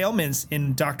entailments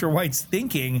in Dr. White's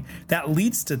thinking that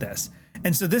leads to this.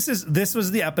 And so this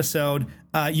was the episode.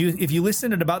 If you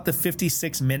listen at about the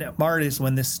 56-minute mark is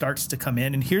when this starts to come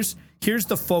in. And here's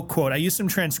the full quote. I used some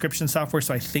transcription software,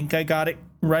 so I think I got it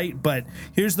right. But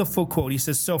here's the full quote. He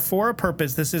says, "So for a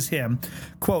purpose," this is him,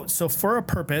 quote, "So for a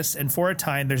purpose and for a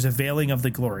time, there's a veiling of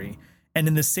the glory. And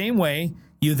in the same way,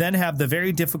 you then have the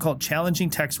very difficult,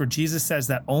 challenging text where Jesus says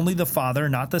that only the Father,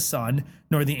 not the Son,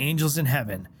 nor the angels in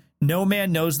heaven. No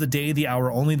man knows the day, the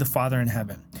hour, only the Father in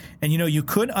heaven." And, you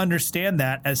could understand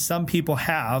that as some people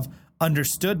have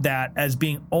understood that as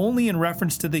being only in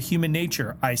reference to the human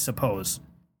nature, I suppose.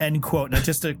 End quote. Now,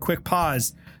 just a quick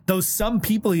pause. Those some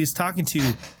people he's talking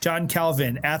to, John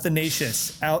Calvin,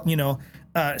 Athanasius,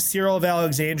 Cyril of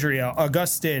Alexandria,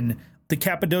 Augustine, the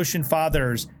Cappadocian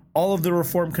Fathers, all of the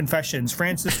Reformed confessions,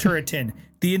 Francis Turretin,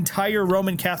 the entire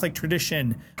Roman Catholic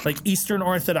tradition, like Eastern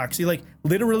Orthodoxy, like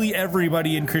literally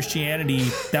everybody in Christianity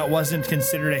that wasn't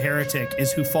considered a heretic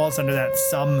is who falls under that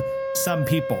some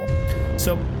people.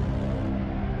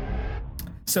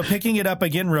 So picking it up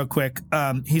again real quick,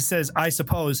 he says, "I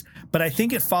suppose, but I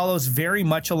think it follows very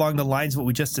much along the lines of what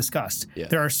we just discussed. Yeah.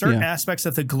 There are certain aspects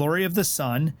of the glory of the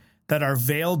Son that are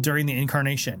veiled during the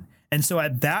incarnation. And so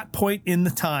at that point in the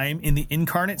time, in the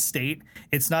incarnate state,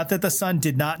 it's not that the Son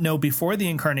did not know before the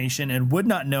incarnation and would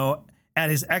not know at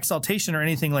his exaltation or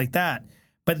anything like that,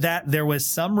 but that there was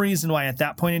some reason why at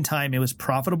that point in time it was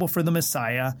profitable for the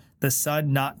Messiah, the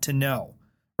Son, not to know."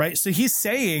 Right? So he's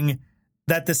saying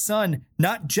that the Son,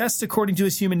 not just according to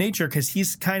his human nature, because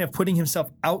he's kind of putting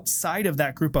himself outside of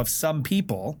that group of some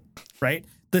people, right?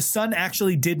 The Son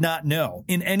actually did not know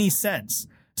in any sense.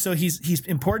 So he's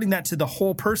importing that to the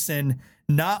whole person,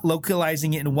 not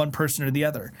localizing it in one person or the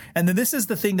other. And then this is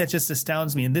the thing that just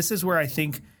astounds me. And this is where I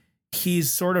think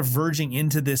he's sort of verging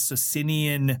into this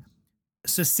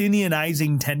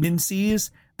Socinianizing tendencies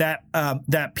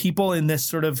that people in this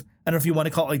sort of, I don't know if you want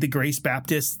to call it like the Grace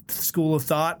Baptist school of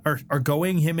thought are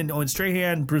going, him and Owen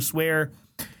Strahan, Bruce Ware.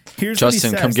 Here's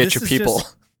Justin, come get your people.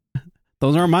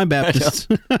 Those aren't my Baptists.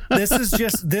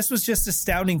 This was just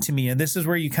astounding to me. And this is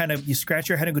where you scratch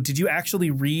your head and go, did you actually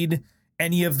read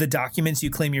any of the documents you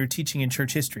claim you're teaching in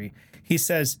church history? He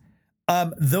says,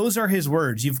 those are his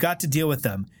words. You've got to deal with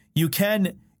them. You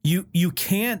can't,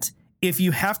 if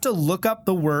you have to look at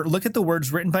the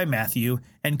words written by Matthew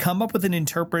and come up with an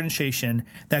interpretation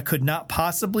that could not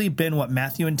possibly been what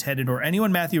Matthew intended or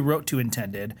anyone Matthew wrote to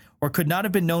intended, or could not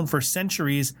have been known for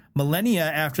centuries, millennia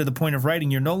after the point of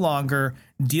writing, you're no longer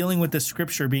dealing with the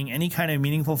scripture being any kind of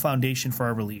meaningful foundation for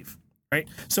our belief. Right.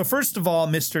 So first of all,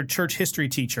 Mr. Church History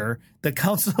teacher, the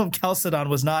Council of Chalcedon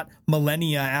was not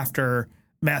millennia after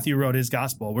Matthew wrote his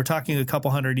gospel. We're talking a couple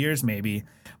hundred years maybe.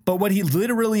 But what he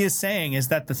literally is saying is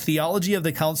that the theology of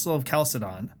the Council of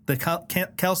Chalcedon, the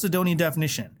Chalcedonian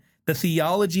definition, the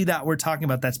theology that we're talking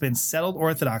about that's been settled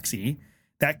orthodoxy,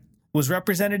 that was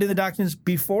represented in the documents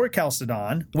before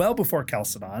Chalcedon, well before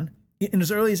Chalcedon, in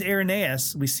as early as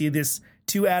Irenaeus, we see this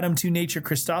two-atom, two-nature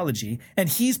Christology, and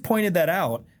he's pointed that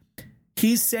out.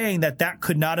 He's saying that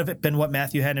could not have been what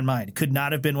Matthew had in mind. Could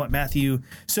not have been what Matthew.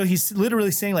 So he's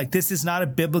literally saying, like, this is not a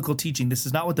biblical teaching. This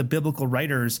is not what the biblical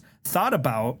writers thought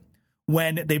about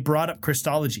when they brought up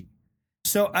Christology.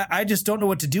 So I just don't know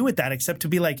what to do with that, except to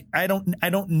be like, I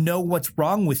don't know what's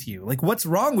wrong with you. Like, what's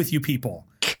wrong with you people?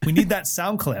 We need that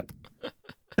sound clip.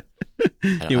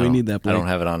 We need that. I don't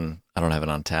have it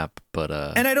on tap, but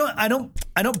and I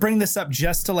don't bring this up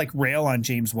just to like rail on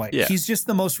James White. Yeah. He's just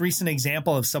the most recent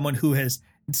example of someone who has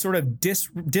sort of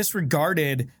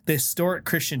disregarded the historic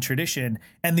Christian tradition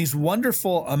and these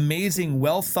wonderful, amazing,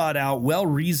 well thought out, well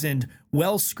reasoned,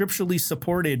 well scripturally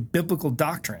supported biblical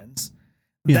doctrines.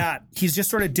 Yeah. That he's just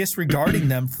sort of disregarding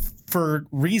them for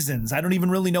reasons. I don't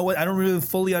really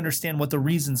fully understand what the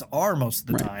reasons are most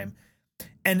of the time.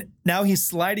 And now he's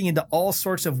sliding into all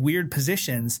sorts of weird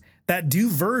positions that do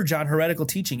verge on heretical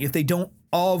teaching if they don't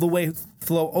all the way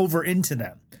flow over into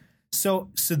them. So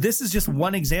this is just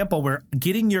one example where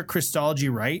getting your Christology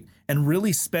right and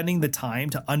really spending the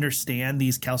time to understand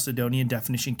these Chalcedonian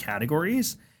definition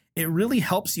categories, it really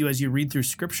helps you as you read through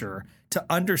Scripture to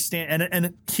understand.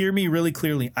 And hear me really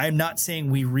clearly. I'm not saying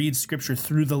we read Scripture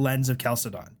through the lens of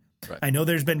Chalcedon. Right. I know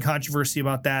there's been controversy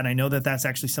about that. I know that that's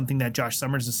actually something that Josh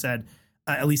Summers has said.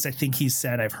 At least I think he's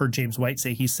said. I've heard James White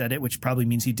say he said it, which probably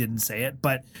means he didn't say it.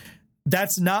 But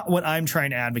that's not what I'm trying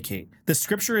to advocate. The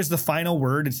Scripture is the final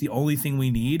word. It's the only thing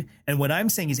we need. And what I'm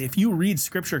saying is if you read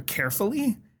Scripture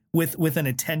carefully with an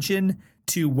attention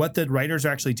to what the writers are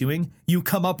actually doing, you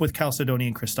come up with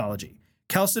Chalcedonian Christology.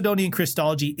 Chalcedonian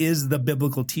Christology is the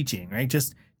biblical teaching, right?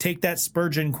 Just take that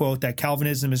Spurgeon quote that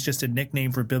Calvinism is just a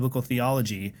nickname for biblical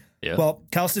theology. Yeah. Well,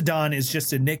 Chalcedon is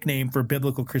just a nickname for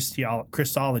biblical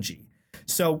Christology.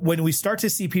 So when we start to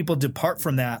see people depart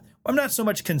from that, I'm not so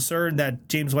much concerned that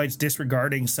James White's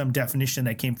disregarding some definition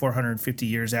that came 450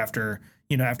 years after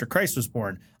Christ was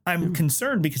born. I'm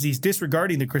concerned because he's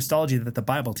disregarding the Christology that the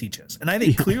Bible teaches, and I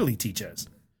think clearly teaches.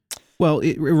 Well,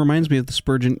 it reminds me of the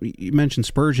Spurgeon. You mentioned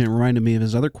Spurgeon. It reminded me of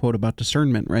his other quote about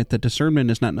discernment, right? That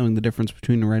discernment is not knowing the difference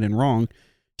between right and wrong.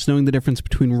 It's knowing the difference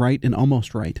between right and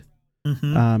almost right.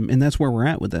 Mm-hmm. And that's where we're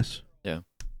at with this. Yeah.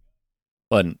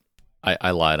 But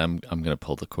I lied. I'm going to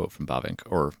pull the quote from Bavinck,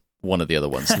 or one of the other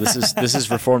ones. So this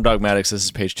is Reformed Dogmatics. This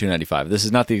is page 295. This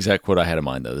is not the exact quote I had in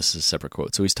mind, though. This is a separate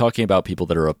quote. So he's talking about people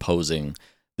that are opposing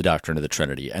the doctrine of the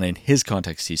Trinity. And in his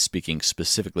context, he's speaking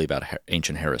specifically about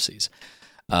ancient heresies.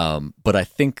 But I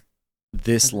think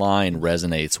this line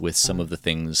resonates with some of the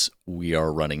things we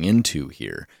are running into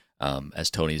here.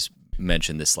 As Tony's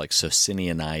mentioned, this like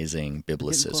Socinianizing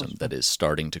biblicism that is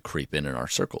starting to creep in our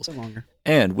circles.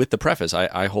 And with the preface,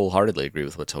 I wholeheartedly agree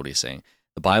with what Tony's saying.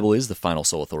 The Bible is the final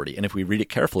sole authority. And if we read it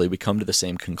carefully, we come to the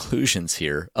same conclusions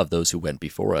here of those who went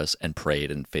before us and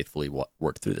prayed and faithfully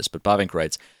worked through this. But Bavinck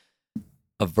writes,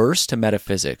 averse to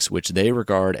metaphysics, which they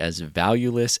regard as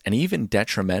valueless and even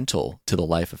detrimental to the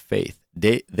life of faith,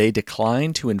 they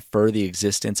decline to infer the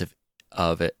existence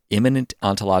of immanent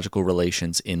ontological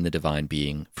relations in the divine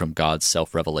being from God's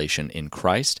self-revelation in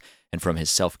Christ and from his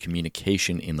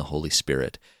self-communication in the Holy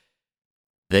Spirit.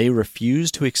 They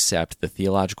refuse to accept the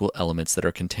theological elements that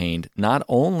are contained not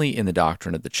only in the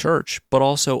doctrine of the Church, but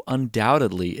also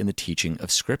undoubtedly in the teaching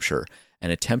of Scripture,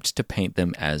 and attempt to paint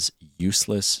them as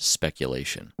useless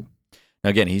speculation. Now,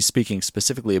 again, he's speaking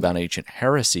specifically about ancient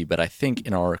heresy, but I think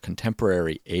in our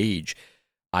contemporary age,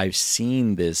 I've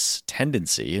seen this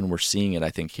tendency, and we're seeing it, I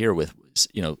think, here with,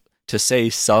 to say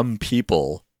some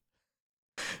people,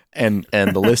 and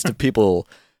the list of people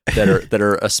that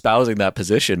are espousing that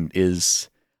position is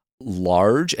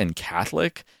large and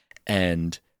Catholic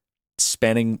and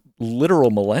spanning literal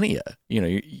millennia.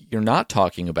 You're not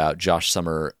talking about Josh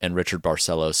Summer and Richard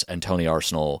Barcelos and Tony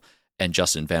Arsenal and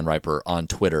Justin Van Riper on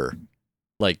Twitter.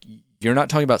 Like, you're not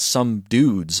talking about some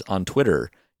dudes on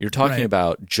Twitter. You're talking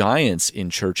about giants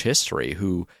in church history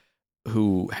who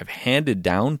have handed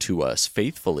down to us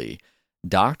faithfully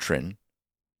doctrine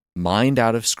mined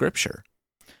out of Scripture.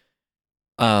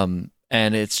 And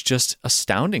it's just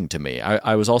astounding to me.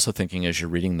 I was also thinking as you're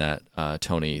reading that,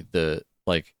 Tony,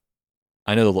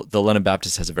 I know the London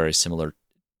Baptist has a very similar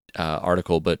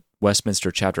article, but Westminster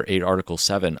chapter 8, article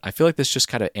 7, I feel like this just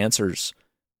kind of answers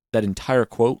that entire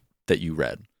quote that you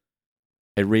read.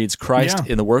 It reads, Christ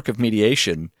in the work of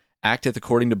mediation acteth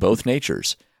according to both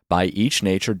natures, by each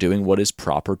nature doing what is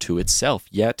proper to itself,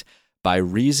 yet by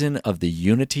reason of the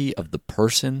unity of the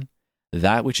person,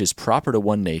 that which is proper to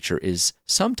one nature is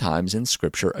sometimes in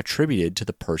Scripture attributed to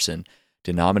the person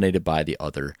denominated by the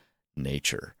other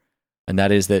nature. And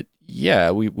that is that,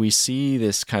 we see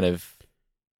this kind of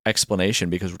explanation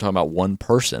because we're talking about one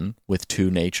person with two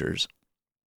natures.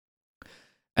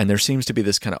 And there seems to be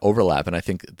this kind of overlap, and I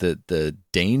think the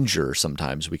danger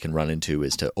sometimes we can run into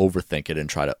is to overthink it and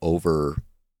try to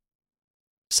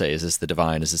say, is this the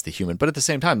divine, is this the human? But at the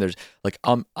same time, there's like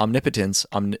omnipotence,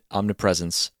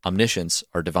 omnipresence, omniscience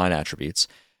are divine attributes,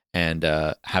 and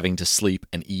having to sleep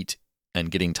and eat and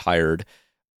getting tired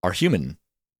are human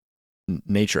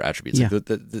nature attributes. Yeah.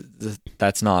 Like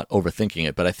that's not overthinking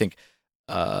it, but I think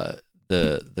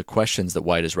the questions that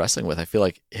White is wrestling with, I feel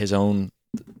like his own.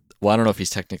 Well, I don't know if he's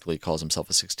technically calls himself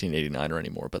a 1689er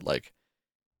anymore, but like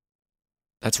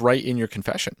that's right in your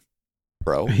confession,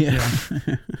 bro. Yeah.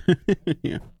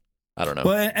 Yeah. I don't know.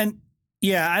 Well, and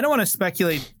I don't want to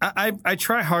speculate. I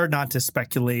try hard not to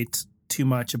speculate too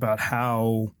much about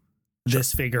how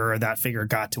this figure or that figure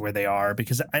got to where they are,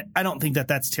 because I don't think that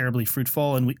that's terribly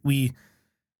fruitful, and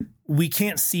we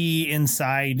can't see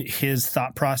inside his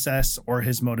thought process or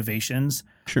his motivations.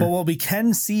 Sure. But what we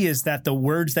can see is that the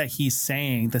words that he's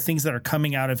saying, the things that are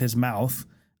coming out of his mouth,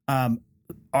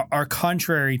 are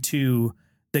contrary to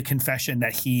the confession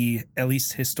that he, at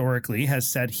least historically, has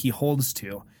said he holds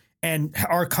to, and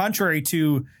are contrary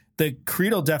to the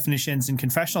creedal definitions and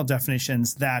confessional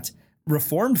definitions that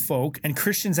Reformed folk and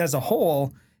Christians as a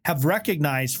whole have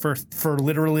recognized for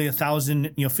literally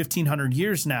 1,500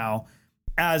 years now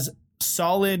as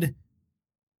solid,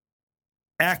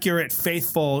 accurate,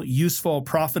 faithful, useful,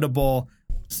 profitable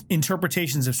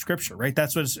interpretations of Scripture, right?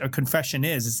 That's what a confession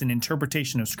is. It's an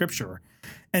interpretation of Scripture.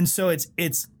 And so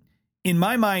it's in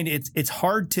my mind, it's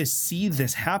hard to see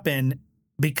this happen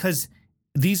because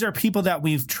these are people that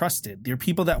we've trusted. They're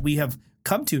people that we have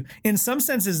come to. In some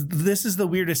senses, this is the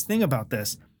weirdest thing about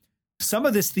this. Some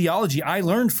of this theology I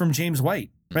learned from James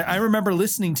White. Right? I remember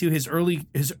listening to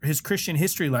his Christian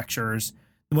history lectures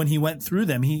when he went through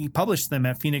them. He published them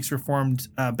at Phoenix Reformed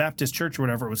Baptist Church or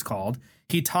whatever it was called.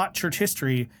 He taught church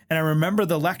history, and I remember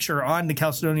the lecture on the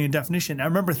Chalcedonian definition. I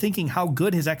remember thinking how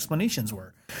good his explanations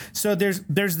were. So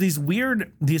there's these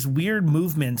weird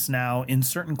movements now in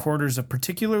certain quarters of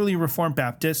particularly Reformed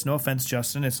Baptists. No offense,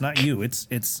 Justin, it's not you. It's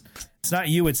not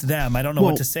you. It's them. I don't know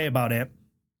what to say about it.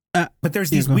 But there's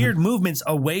these weird movements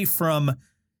away from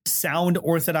sound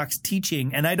Orthodox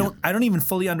teaching, and I don't even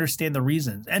fully understand the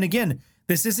reasons. And again,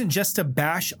 this isn't just to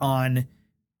bash on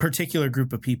particular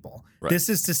group of people. Right. This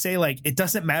is to say, like, it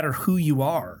doesn't matter who you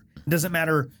are. It doesn't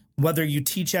matter whether you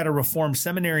teach at a Reformed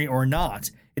seminary or not.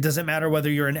 It doesn't matter whether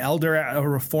you're an elder at a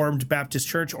Reformed Baptist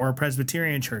church or a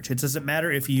Presbyterian church. It doesn't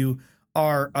matter if you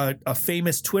are a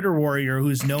famous Twitter warrior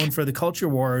who's known for the culture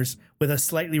wars with a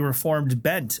slightly Reformed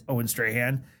bent, Owen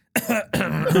Strahan.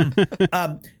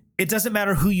 It doesn't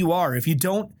matter who you are. If you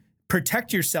don't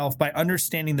protect yourself by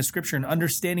understanding the scripture and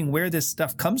understanding where this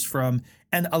stuff comes from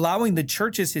and allowing the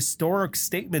church's historic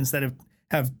statements that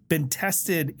have been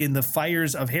tested in the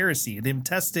fires of heresy, they've been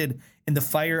tested in the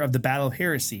fire of the battle of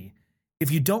heresy.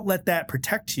 If you don't let that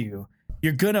protect you,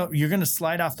 you're gonna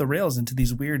slide off the rails into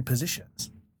these weird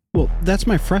positions. Well, that's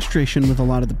my frustration with a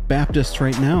lot of the Baptists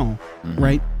right now,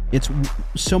 right? It's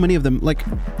so many of them. Like,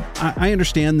 I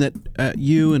understand that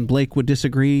you and Blake would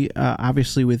disagree,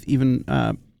 obviously, with even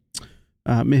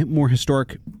more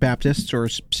historic Baptists or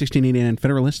 1689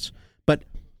 Federalists, but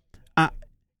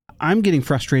I'm getting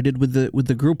frustrated with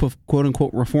the group of quote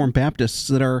unquote Reformed Baptists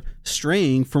that are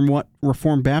straying from what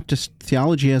Reformed Baptist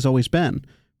theology has always been.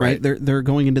 Right? They're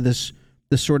going into this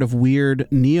sort of weird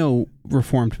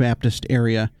neo-Reformed Baptist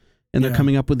area. And they're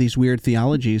coming up with these weird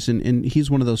theologies, and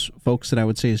he's one of those folks that I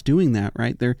would say is doing that,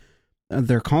 right?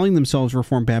 They're calling themselves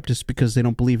Reformed Baptists because they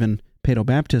don't believe in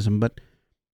paedobaptism, but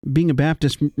being a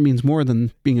Baptist means more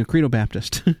than being a credo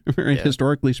Baptist, right? Yeah.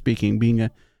 Historically speaking, being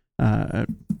a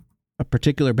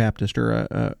particular Baptist or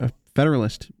a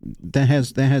Federalist, that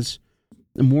has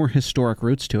more historic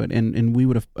roots to it, and we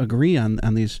would agree on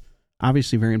these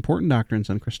obviously very important doctrines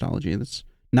on Christology. That's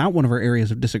not one of our areas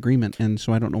of disagreement, and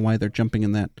so I don't know why they're jumping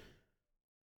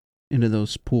into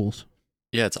those pools.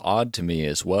 Yeah, it's odd to me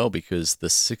as well because the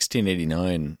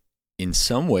 1689, in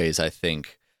some ways, I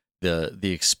think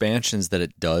the expansions that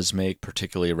it does make,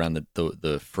 particularly around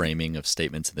the framing of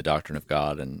statements in the doctrine of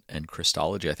God and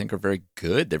Christology, I think are very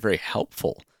good. They're very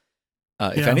helpful.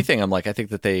 If anything, I think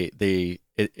that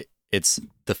it's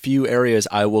the few areas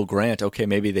I will grant. Okay,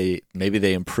 maybe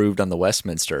they improved on the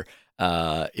Westminster.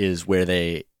 Is where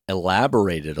they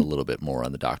elaborated a little bit more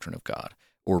on the doctrine of God,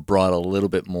 or brought a little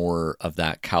bit more of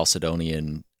that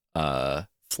Chalcedonian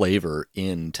flavor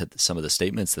into some of the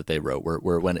statements that they wrote,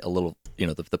 where it went a little,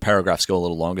 the paragraphs go a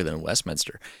little longer than in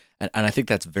Westminster. And I think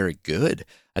that's very good.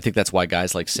 I think that's why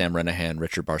guys like Sam Renahan,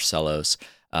 Richard Barcelos,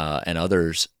 and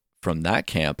others from that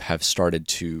camp have started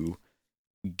to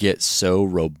get so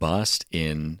robust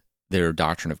in their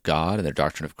doctrine of God and their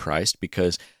doctrine of Christ,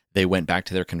 because they went back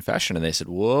to their confession and they said,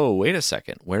 whoa, wait a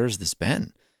second, where has this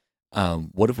been?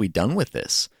 What have we done with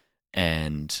this?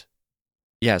 And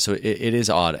yeah, so it is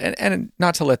odd. And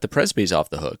not to let the Presbys off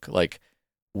the hook, like,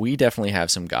 we definitely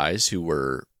have some guys who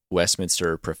were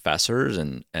Westminster professors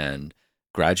and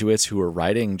graduates who are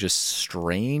writing just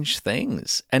strange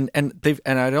things. And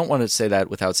I don't want to say that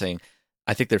without saying,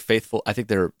 I think they're faithful. I think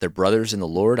they're brothers in the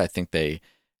Lord. I think they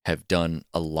have done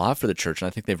a lot for the church, and I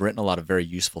think they've written a lot of very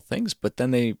useful things. But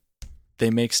then they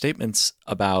make statements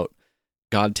about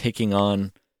God taking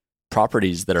on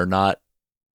properties that are not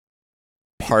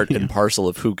part and parcel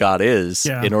of who God is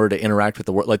in order to interact with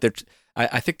the world. Like,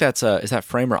 I think that's is that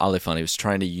Framer Oliphant? He was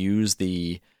trying to use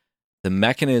the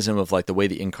mechanism of, like, the way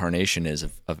the incarnation is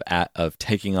of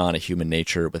taking on a human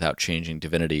nature without changing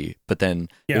divinity, but then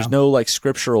there's no, like,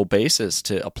 scriptural basis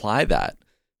to apply that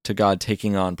to God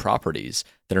taking on properties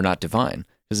that are not divine.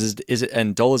 Because is it?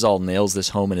 And Dolezal nails this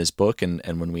home in his book, and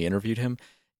when we interviewed him,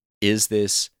 is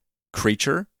this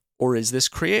creature or is this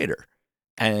creator?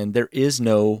 And there is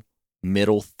no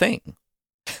middle thing.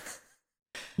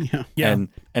 And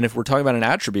if we're talking about an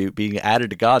attribute being added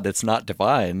to God that's not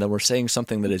divine, then we're saying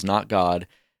something that is not God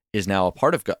is now a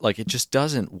part of God. Like, it just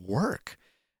doesn't work.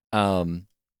 But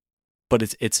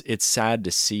it's sad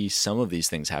to see some of these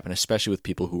things happen, especially with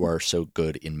people who are so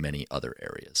good in many other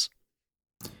areas.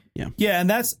 Yeah,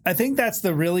 and I think that's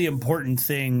the really important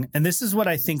thing. And this is what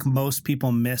I think most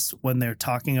people miss when they're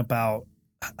talking about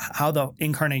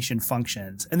incarnation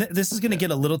functions. And this is going to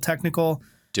get a little technical,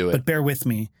 but bear with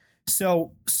me.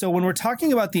 So when we're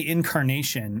talking about the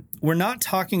incarnation, we're not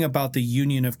talking about the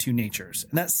union of two natures.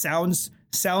 And that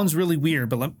sounds really weird,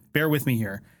 but bear with me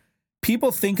here.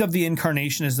 People think of the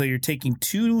incarnation as though you're taking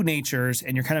two natures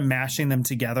and you're kind of mashing them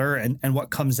together, and what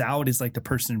comes out is like the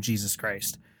person of Jesus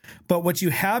Christ. But what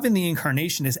you have in the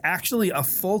incarnation is actually a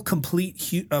full,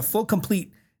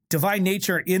 complete divine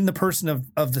nature in the person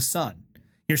of the Son.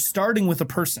 You're starting with a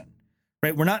person,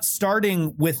 right? We're not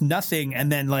starting with nothing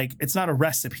and then it's not a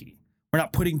recipe. We're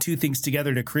not putting two things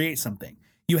together to create something.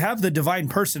 You have the divine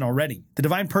person already. The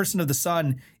divine person of the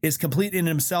Son is complete in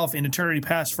himself in eternity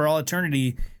past for all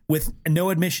eternity, with no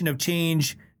admission of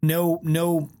change,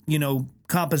 no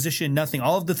composition, nothing.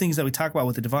 All of the things that we talk about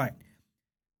with the divine.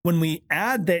 When we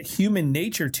add that human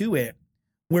nature to it,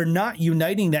 we're not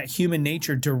uniting that human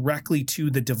nature directly to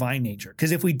the divine nature.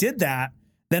 Because if we did that,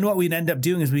 then what we'd end up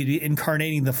doing is we'd be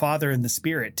incarnating the Father and the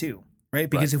Spirit too, right?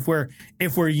 Because if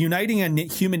we're uniting a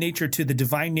human nature to the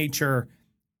divine nature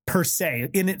per se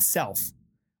in itself,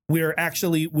 we're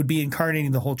actually would be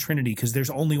incarnating the whole Trinity, because there's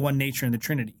only one nature in the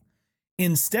Trinity.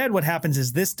 Instead, what happens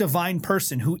is this divine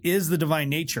person, who is the divine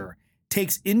nature,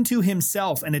 takes into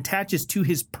himself and attaches to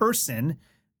his person,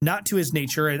 not to his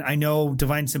nature. And I know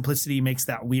divine simplicity makes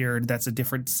that weird. That's a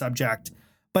different subject.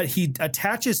 But he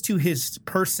attaches to his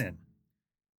person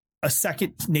a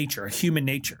second nature, a human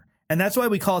nature. And that's why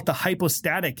we call it the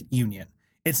hypostatic union.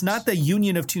 It's not the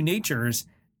union of two natures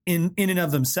in and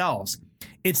of themselves.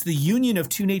 It's the union of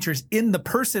two natures in the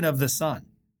person of the Son.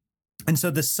 And so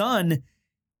the Son,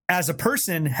 as a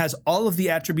person, has all of the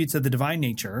attributes of the divine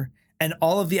nature and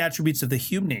all of the attributes of the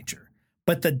human nature.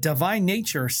 But the divine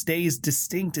nature stays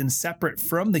distinct and separate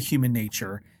from the human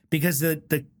nature, because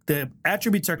the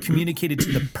attributes are communicated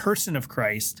to the person of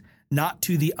Christ, not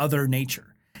to the other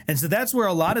nature. And so that's where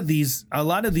a lot of these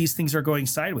things are going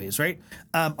sideways, right?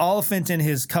 Oliphant, in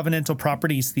his covenantal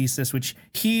properties thesis, which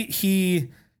he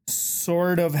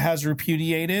sort of has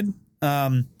repudiated,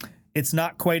 it's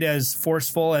not quite as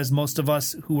forceful as most of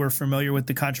us who are familiar with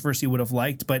the controversy would have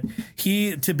liked. But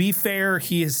to be fair,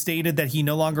 he has stated that he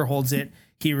no longer holds it.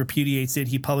 He repudiates it.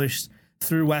 He published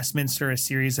through Westminster a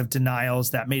series of denials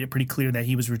that made it pretty clear that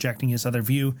he was rejecting his other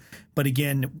view. But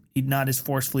again, not as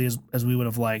forcefully as we would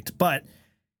have liked. But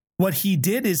what he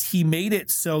did is he made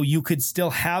it so you could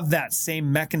still have that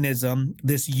same mechanism,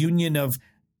 this union of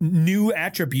new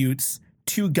attributes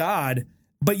to God,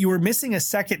 but you were missing a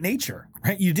second nature,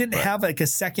 right? You didn't have a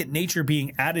second nature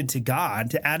being added to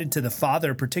God, added to the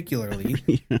Father particularly.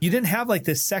 You didn't have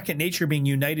this second nature being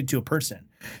united to a person.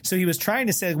 So he was trying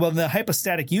to say, well, in the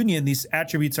hypostatic union, these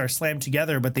attributes are slammed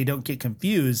together, but they don't get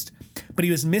confused. But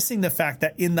he was missing the fact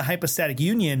that in the hypostatic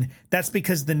union, that's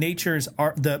because the natures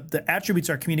are the attributes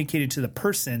are communicated to the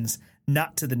persons,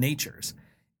 not to the natures.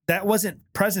 That wasn't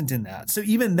present in that. So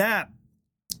even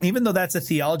though that's a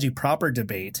theology proper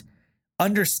debate,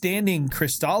 understanding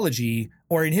Christology,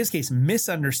 or in his case,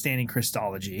 misunderstanding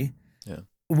Christology,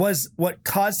 was what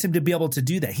caused him to be able to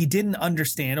do that. He didn't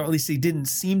understand, or at least he didn't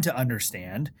seem to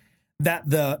understand, that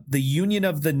the union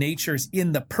of the natures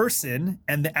in the person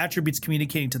and the attributes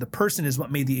communicating to the person is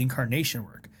what made the incarnation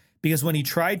work. Because when he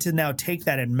tried to now take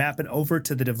that and map it over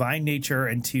to the divine nature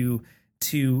and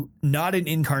to not an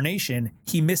incarnation,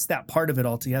 he missed that part of it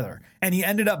altogether. And he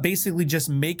ended up basically just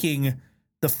making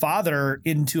the Father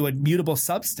into a mutable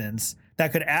substance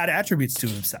that could add attributes to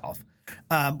himself,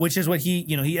 which is what he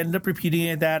ended up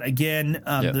repeating that again.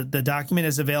 The document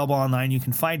is available online. You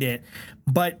can find it,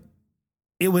 but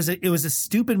it was a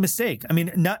stupid mistake. I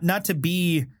mean, not to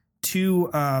be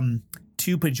too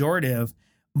pejorative,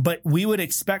 but we would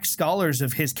expect scholars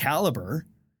of his caliber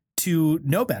to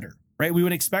know better. Right, we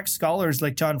would expect scholars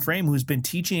like John Frame, who's been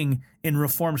teaching in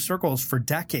Reformed circles for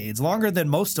decades, longer than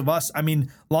most of us. I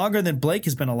mean, longer than Blake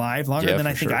has been alive, longer than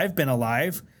I think I've been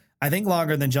alive. I think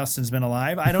longer than Justin's been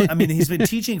alive. He's been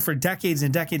teaching for decades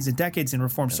and decades and decades in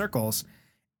Reformed circles.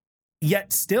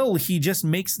 Yet still, he just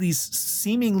makes these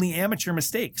seemingly amateur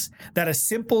mistakes that a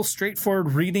simple,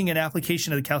 straightforward reading and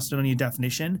application of the Chalcedonian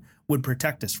definition would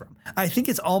protect us from. I think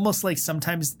it's almost like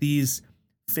sometimes these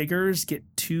figures get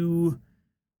too,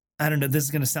 I don't know, this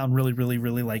is going to sound really, really,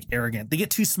 really arrogant. They get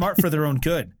too smart for their own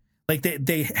good.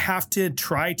 They have to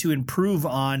try to improve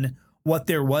on what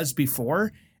there was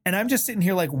before. And I'm just sitting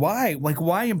here why?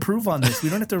 Why improve on this? We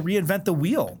don't have to reinvent the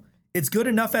wheel. It's good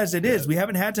enough as it is. We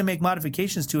haven't had to make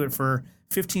modifications to it for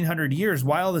 1,500 years.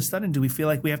 Why all of a sudden do we feel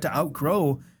like we have to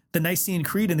outgrow the Nicene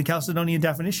Creed and the Chalcedonian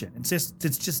definition? It's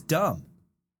just dumb.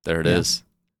 There it is.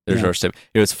 There's our step.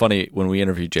 It's funny, when we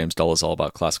interviewed James Dolezal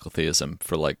about classical theism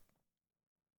for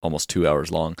almost 2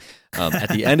 hours long. At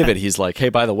the end of it, he's like, hey,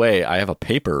 by the way, I have a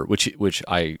paper, which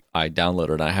I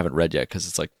downloaded and I haven't read yet because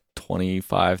it's like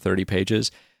 25, 30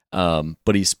 pages.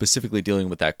 But he's specifically dealing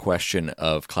with that question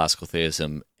of classical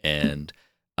theism and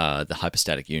the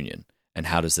hypostatic union, and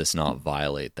how does this not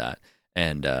violate that?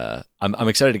 And I'm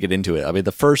excited to get into it. I mean,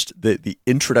 the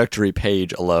introductory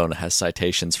page alone has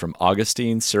citations from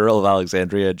Augustine, Cyril of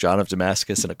Alexandria, John of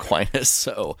Damascus, and Aquinas.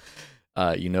 So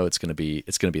it's gonna be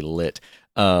lit.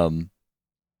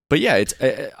 But yeah,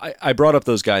 I brought up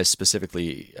those guys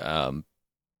specifically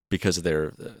because of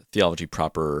their theology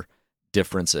proper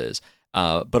differences.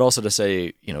 But also to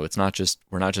say, it's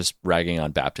we're not just ragging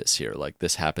on Baptists here. Like,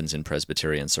 this happens in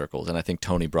Presbyterian circles, and I think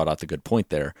Tony brought out the good point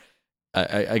there.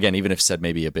 Again, even if said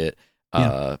maybe a bit,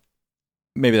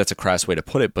 maybe that's a crass way to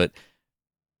put it, but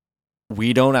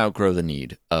we don't outgrow the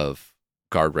need of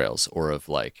guardrails or of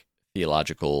like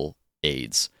theological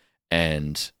aids.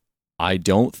 And I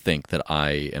don't think that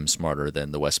I am smarter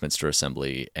than the Westminster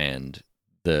Assembly and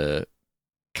the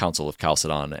Council of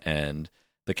Chalcedon and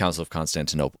the Council of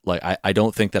Constantinople. Like, I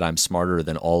don't think that I'm smarter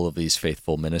than all of these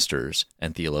faithful ministers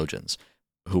and theologians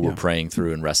who were praying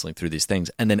through and wrestling through these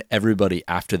things. And then everybody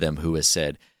after them who has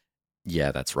said,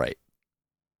 yeah, that's right.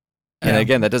 And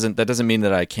again, that doesn't mean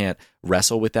that I can't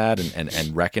wrestle with that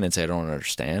and reckon and say I don't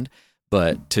understand,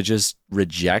 but to just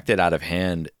reject it out of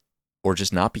hand or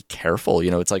just not be careful,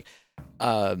 it's like,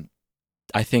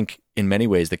 I think in many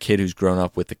ways the kid who's grown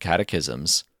up with the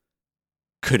catechisms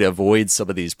could avoid some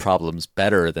of these problems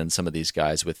better than some of these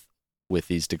guys with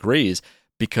these degrees,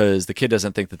 because the kid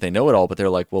doesn't think that they know it all, but they're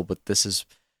like, well, but this is,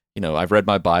 I've read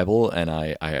my Bible and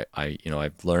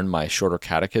I've learned my shorter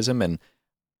catechism, and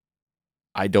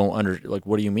I don't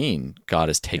what do you mean God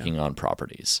is taking on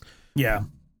properties? Yeah.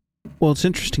 Well, it's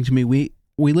interesting to me. We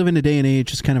live in a day and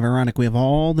age, it's kind of ironic. We have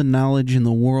all the knowledge in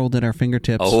the world at our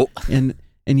fingertips. Oh.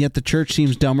 And yet the church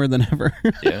seems dumber than ever.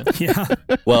 Yeah. Yeah.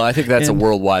 Well, I think that's a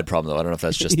worldwide problem, though. I don't know if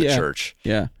that's just the church.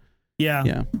 Yeah. Yeah.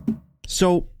 Yeah.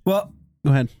 So, well,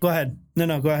 go ahead. Go ahead.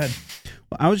 No, go ahead.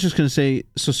 Well, I was just going to say,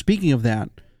 so speaking of that,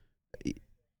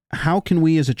 how can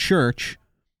we as a church,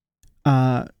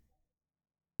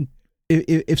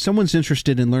 if someone's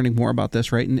interested in learning more about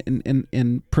this, right,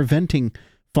 and preventing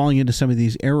falling into some of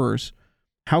these errors,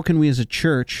 how can we as a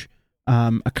church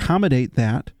accommodate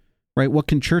that? Right? What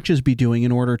can churches be doing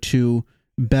in order to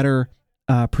better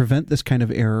prevent this kind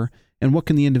of error? And what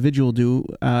can the individual do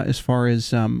as far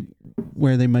as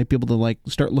where they might be able to like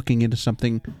start looking into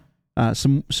something,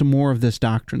 some more of this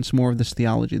doctrine, some more of this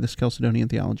theology, this Chalcedonian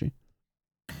theology?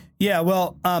 Yeah,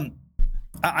 well,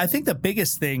 I think the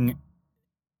biggest thing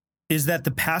is that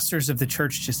the pastors of the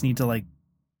church just need to like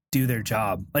do their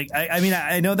job. Like, I mean,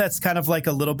 I know that's kind of like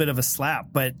a little bit of a slap,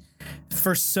 but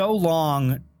for so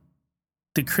long,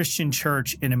 the Christian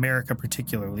church in America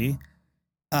particularly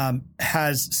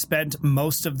has spent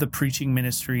most of the preaching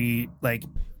ministry like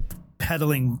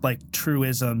peddling like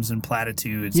truisms and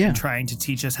platitudes and trying to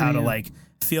teach us how to like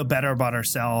feel better about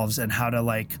ourselves and how to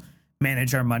like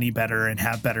manage our money better and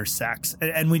have better sex.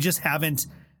 And we just haven't,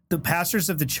 the pastors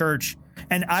of the church,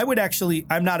 and I would actually,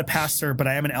 I'm not a pastor, but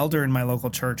I am an elder in my local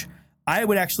church. I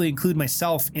would actually include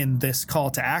myself in this call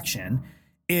to action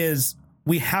is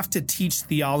we have to teach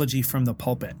theology from the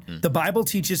pulpit. The Bible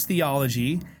teaches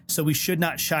theology, so we should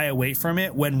not shy away from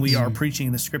it when we are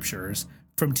preaching the scriptures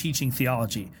from teaching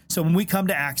theology. So when we come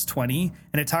to Acts 20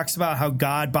 and it talks about how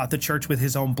God bought the church with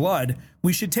his own blood,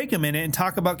 we should take a minute and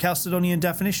talk about Chalcedonian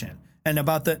definition and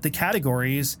about the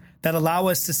categories that allow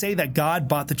us to say that God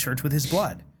bought the church with his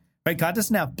blood. Right? God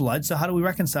doesn't have blood, so how do we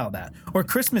reconcile that? Or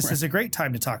Christmas is a great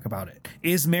time to talk about it.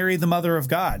 Is Mary the mother of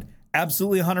God?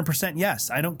 Absolutely 100% yes.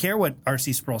 I don't care what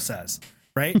R.C. Sproul says,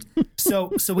 right?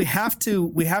 So we have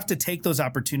to take those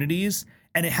opportunities,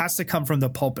 and it has to come from the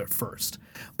pulpit first.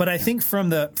 But I think from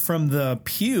the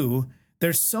pew,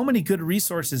 there's so many good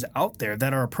resources out there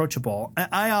that are approachable.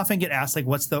 I often get asked like,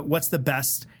 what's the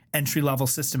best entry level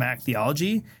systematic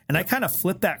theology? And I kind of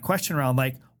flip that question around,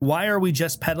 like, why are we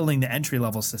just peddling the entry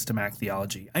level systematic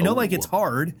theology? I know like it's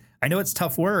hard. I know it's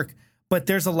tough work. But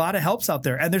there's a lot of helps out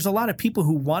there, and there's a lot of people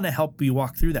who want to help you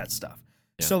walk through that stuff.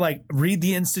 Yeah. So, like, read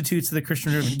the Institutes of the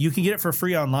Christian Religion. You can get it for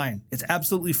free online. It's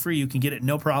absolutely free. You can get it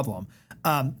no problem.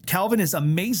 Calvin is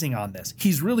amazing on this.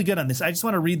 He's really good on this. I just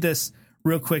want to read this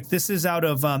real quick. This is out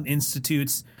of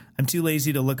Institutes. I'm too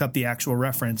lazy to look up the actual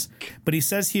reference. But he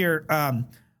says here,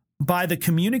 by the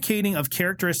communicating of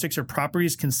characteristics or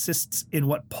properties consists in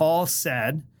what Paul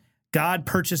said, God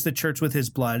purchased the church with his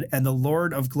blood, and the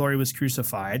Lord of glory was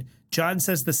crucified. John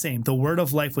says the same. The word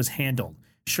of life was handled.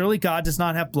 Surely God does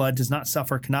not have blood, does not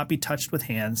suffer, cannot be touched with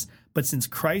hands. But since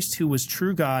Christ, who was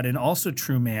true God and also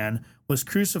true man, was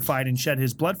crucified and shed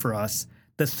his blood for us,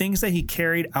 the things that he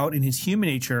carried out in his human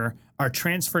nature are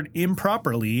transferred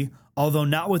improperly, although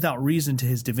not without reason, to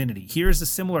his divinity. Here is a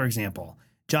similar example.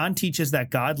 John teaches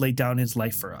that God laid down his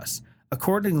life for us.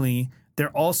 Accordingly, there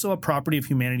also a property of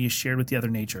humanity is shared with the other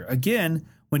nature. Again,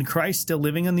 when Christ, still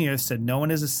living on the earth, said, "No one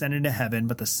has ascended to heaven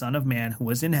but the Son of Man who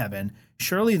was in heaven,"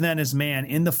 surely then as man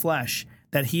in the flesh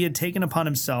that he had taken upon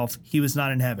himself, he was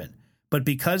not in heaven. But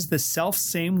because the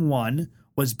self-same one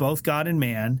was both God and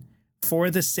man, for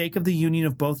the sake of the union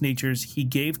of both natures, he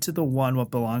gave to the one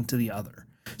what belonged to the other.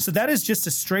 So that is just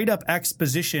a straight up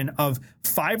exposition of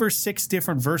 5 or 6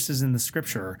 different verses in the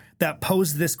scripture that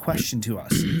pose this question to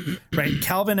us, right?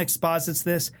 Calvin exposits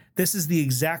this. This is the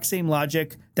exact same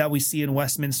logic that we see in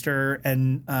Westminster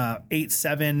and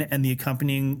 8:7 and the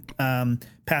accompanying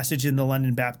passage in the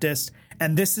London Baptist.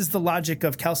 And this is the logic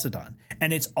of Chalcedon.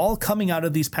 And it's all coming out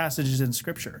of these passages in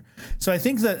scripture. So I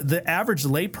think that the average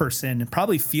layperson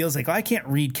probably feels like, oh, I can't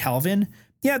read Calvin.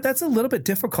 Yeah, that's a little bit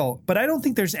difficult, but I don't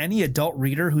think there's any adult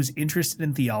reader who's interested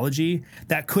in theology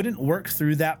that couldn't work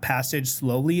through that passage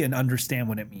slowly and understand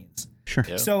what it means. Sure.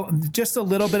 Yeah. So just a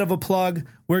little bit of a plug.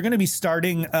 We're going to be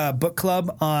starting a book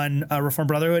club on Reformed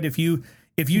Brotherhood. If you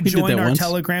join our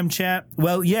Telegram chat,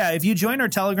 if you join our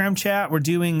Telegram chat, we're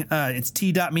doing, it's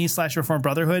t.me/Reformed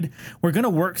Brotherhood. We're going to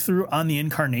work through On the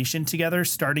Incarnation together,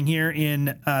 starting here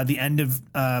in the end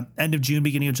of June,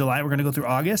 beginning of July. We're going to go through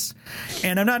August.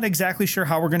 And I'm not exactly sure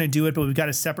how we're going to do it, but we've got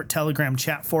a separate Telegram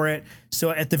chat for it.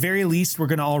 So at the very least, we're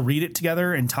going to all read it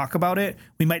together and talk about it.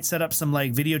 We might set up some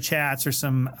like video chats or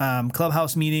some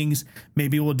Clubhouse meetings.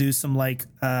 Maybe we'll do some like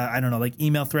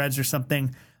email threads or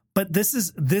something. But this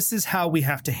is how we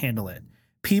have to handle it.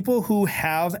 People who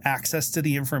have access to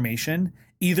the information,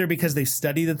 either because they've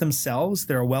studied it themselves,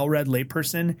 they're a well-read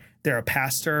layperson, they're a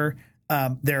pastor,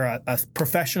 they're a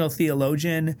professional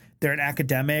theologian, they're an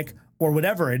academic, or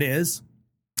whatever it is.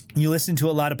 You listen to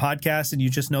a lot of podcasts and you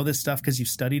just know this stuff because you've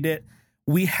studied it.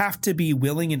 We have to be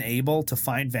willing and able to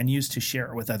find venues to share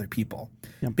it with other people.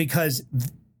 Yep. Because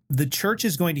the church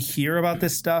is going to hear about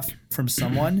this stuff from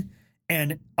someone.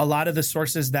 And a lot of the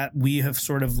sources that we have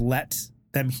sort of let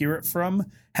them hear it from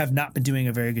have not been doing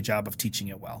a very good job of teaching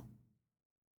it well.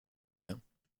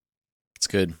 It's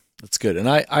good. That's good. And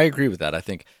I agree with that. I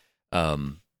think,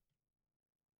 go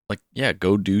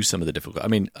do some of the difficult. I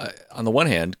mean, on the one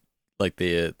hand, like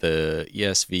the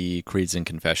ESV Creeds and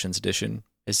Confessions edition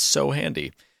is so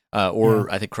handy.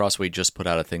 I think Crossway just put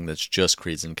out a thing that's just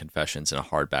Creeds and Confessions in a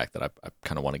hardback that I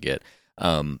kind of want to get.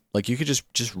 You could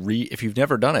just read, if you've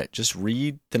never done it, just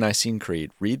read the Nicene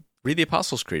Creed, read the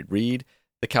Apostles' Creed, read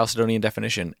the Chalcedonian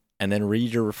definition, and then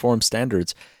read your Reformed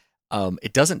standards.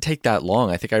 It doesn't take that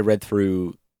long. I think I read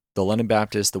through the London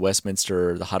Baptist, the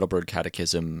Westminster, the Heidelberg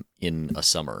Catechism in a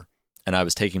summer, and I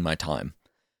was taking my time.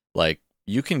 Like,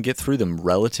 you can get through them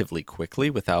relatively quickly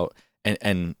without,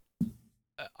 and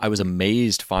I was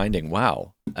amazed finding,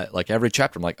 wow, like every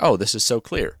chapter, I'm like, oh, this is so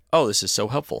clear. Oh, this is so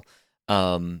helpful.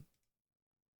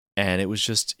 And it was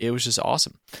just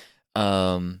awesome.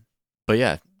 But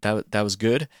yeah, that was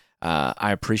good.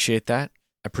 I appreciate that.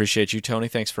 I appreciate you, Tony.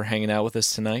 Thanks for hanging out with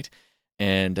us tonight.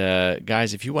 And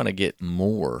guys, if you want to get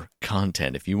more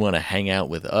content, if you want to hang out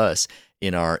with us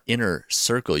in our inner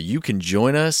circle, you can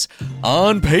join us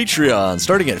on Patreon.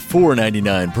 Starting at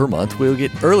 $4.99 per month, we'll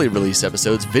get early release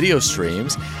episodes, video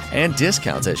streams, and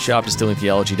discounts at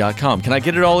shopdistillingtheology.com. Can I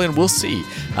get it all in? We'll see.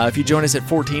 If you join us at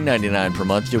 $14.99 per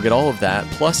month, you'll get all of that,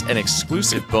 plus an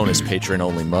exclusive bonus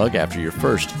Patreon-only mug after your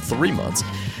first 3 months.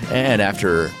 And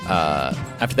after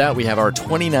that, we have our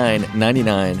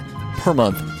 $29.99 per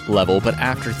month level, but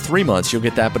after 3 months, you'll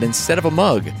get that, but instead of a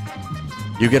mug,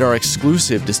 you get our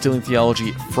exclusive Distilling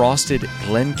Theology Frosted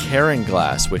Glencairn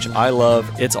glass, which I love.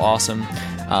 It's awesome.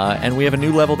 And we have a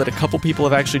new level that a couple people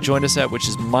have actually joined us at, which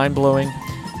is mind-blowing.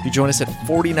 If you join us at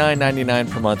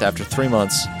 $49.99 per month after 3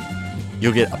 months,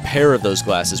 you'll get a pair of those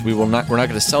glasses. We're not going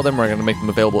to sell them. We're going to make them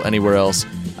available anywhere else.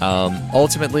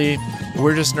 Ultimately,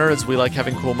 we're just nerds. We like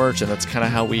having cool merch, and that's kind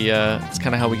of how we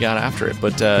got after it.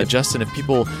 But Justin, if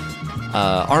people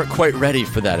aren't quite ready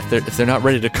for that, if they're not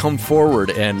ready to come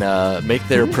forward and make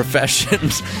their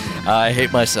professions, I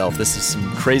hate myself. This is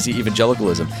some crazy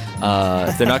evangelicalism.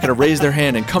 If they're not going to raise their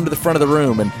hand and come to the front of the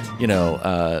room and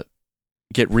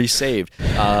get resaved,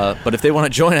 but if they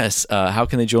want to join us, how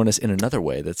can they join us in another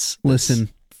way? That's for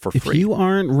free. If you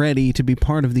aren't ready to be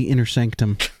part of the inner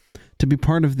sanctum, to be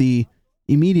part of the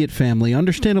immediate family,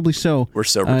 understandably so, we're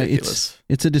so ridiculous.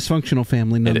 It's a dysfunctional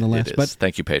family nonetheless. It is. But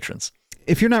thank you, patrons.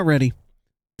 If you're not ready,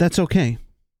 that's okay.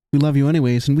 We love you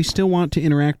anyways, and we still want to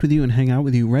interact with you and hang out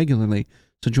with you regularly.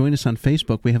 So join us on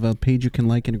Facebook. We have a page you can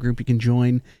like and a group you can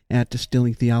join at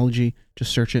Distilling Theology.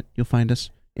 Just search it. You'll find us.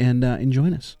 And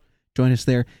join us. Join us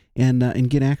there and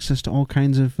get access to all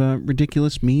kinds of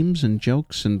ridiculous memes and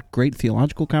jokes and great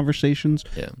theological conversations,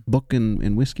 book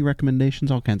and whiskey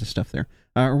recommendations, all kinds of stuff there.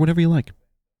 Or whatever you like.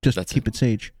 Just keep it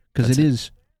sage, because it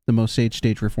is the most Sage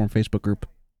Stage Reform Facebook group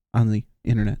on the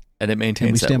internet. And it maintains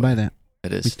and we stand by that.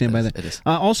 It is. We stand by that. It is.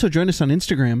 Also, join us on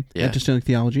Instagram at Distilling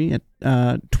Theology, at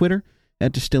Twitter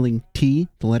at Distilling Tea,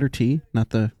 the letter T, not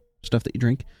the stuff that you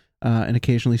drink, and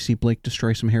occasionally see Blake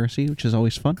destroy some heresy, which is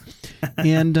always fun.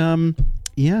 And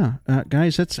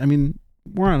guys,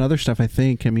 we're on other stuff. I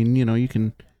think. You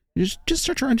can just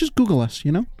search around, just Google us.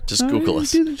 Just Google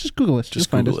us. Just Google us. Just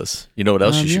Google us. You know what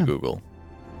else you should Google?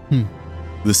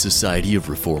 The Society of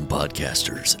Reformed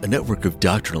Podcasters, a network of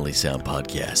doctrinally sound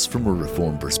podcasts from a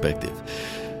Reformed perspective.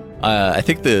 I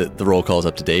think the roll call is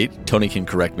up to date. Tony can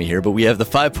correct me here, but we have the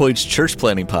 5 Points Church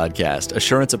Planning Podcast,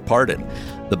 Assurance of Pardon,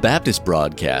 the Baptist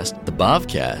Broadcast, the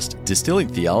Bovcast, Distilling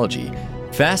Theology,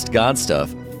 Fast God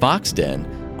Stuff, Fox Den,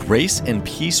 Grace and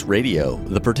Peace Radio,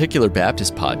 the Particular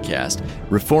Baptist Podcast,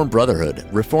 Reformed Brotherhood,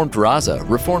 Reformed Raza,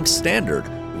 Reformed Standard,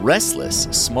 Restless,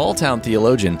 Small Town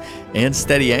Theologian, and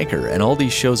Steady Anchor. And all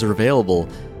these shows are available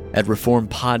at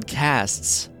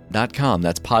reformedpodcasts.com.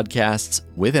 That's podcasts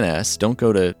with an S. Don't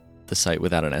go to the site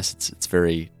without an S. It's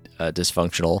very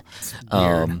dysfunctional.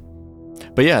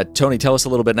 But yeah, Tony, tell us a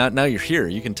little bit. Now you're here.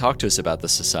 You can talk to us about the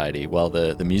society while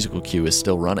the musical cue is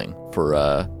still running for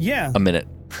a minute.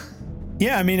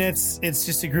 Yeah, it's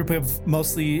just a group of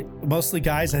mostly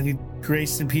guys. I think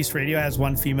Grace and Peace Radio has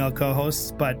one female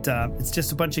co-host, but it's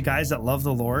just a bunch of guys that love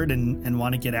the Lord and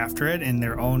want to get after it in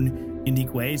their own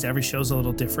unique ways. Every show's a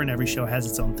little different. Every show has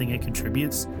its own thing it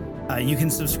contributes. You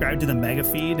can subscribe to the mega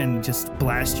feed and just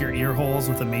blast your ear holes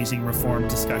with amazing Reformed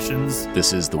discussions.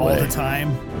 This is the way. All the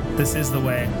time. This is the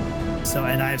way. So,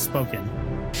 and I have spoken.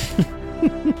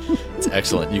 It's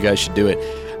excellent. You guys should do it.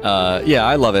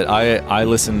 I love it. I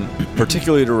listen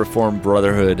particularly to Reformed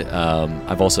Brotherhood.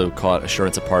 I've also caught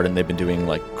Assurance of Pardon. They've been doing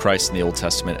like Christ in the Old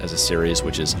Testament as a series,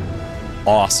 which is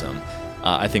awesome.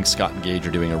 I think Scott and Gage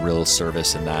are doing a real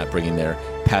service in that, bringing their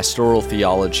pastoral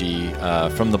theology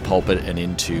from the pulpit and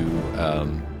into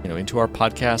our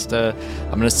podcast.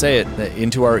 I'm going to say it,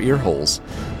 into our ear holes.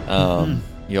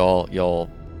 Y'all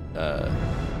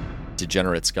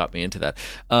degenerates got me into that.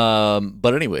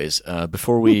 But anyways,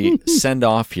 before we send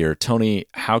off here, Tony,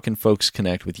 how can folks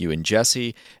connect with you and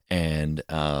Jesse? And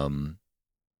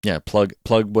plug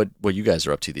what you guys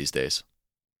are up to these days.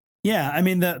 Yeah,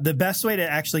 the best way to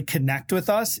actually connect with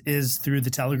us is through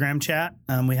the Telegram chat.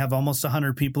 We have almost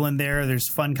 100 people in there. There's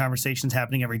fun conversations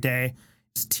happening every day.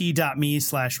 It's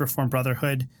t.me/Reformed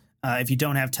Brotherhood. If you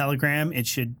don't have Telegram, it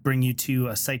should bring you to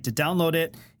a site to download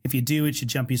it. If you do, it should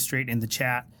jump you straight in the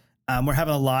chat. We're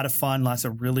having a lot of fun, lots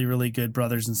of really, really good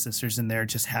brothers and sisters in there,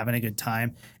 just having a good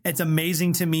time. It's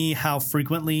amazing to me how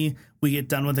frequently we get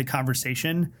done with a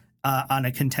conversation on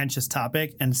a contentious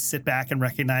topic and sit back and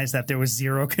recognize that there was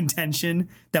zero contention,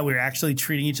 that we were actually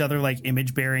treating each other like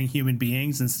image-bearing human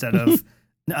beings instead of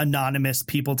anonymous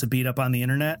people to beat up on the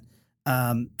internet.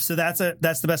 So that's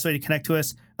the best way to connect to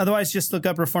us. Otherwise, just look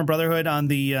up Reformed Brotherhood on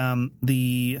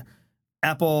the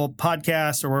Apple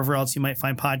Podcasts or wherever else you might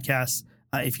find podcasts.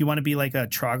 If you want to be like a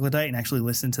troglodyte and actually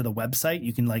listen to the website,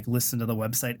 you can listen to the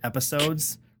website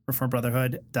episodes,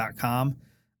 reformedbrotherhood.com.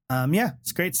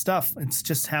 It's great stuff. It's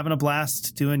just having a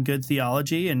blast doing good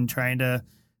theology and trying to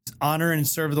honor and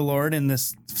serve the Lord in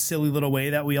this silly little way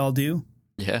that we all do.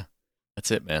 Yeah,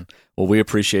 that's it, man. Well, we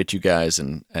appreciate you guys.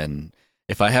 And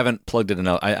if I haven't plugged it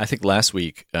enough, I think last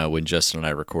week when Justin and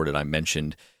I recorded, I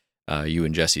mentioned you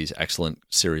and Jesse's excellent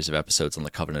series of episodes on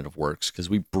the Covenant of Works, because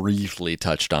we briefly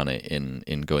touched on it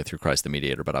in going through Christ the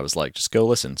Mediator, but I was like, just go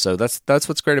listen. So that's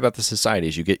what's great about the society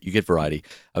is you get variety.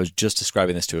 I was just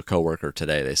describing this to a coworker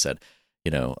today. They said,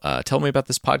 tell me about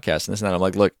this podcast and this and that. I'm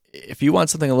like, look, if you want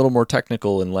something a little more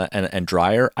technical and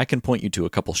drier, I can point you to a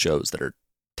couple shows that are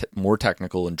more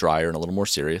technical and drier and a little more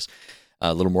serious,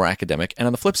 a little more academic. And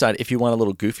on the flip side, if you want a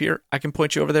little goofier, I can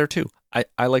point you over there too.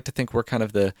 I like to think we're kind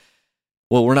of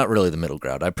well, we're not really the middle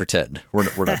ground. I pretend we're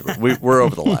not. We're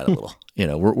over the line a little.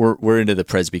 We're into the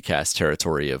Presbycast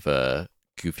territory of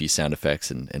goofy sound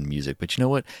effects and music. But you know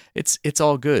what? It's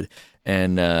all good,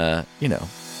 and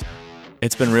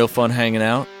it's been real fun hanging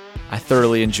out. I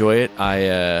thoroughly enjoy it.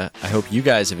 I hope you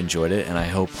guys have enjoyed it, and I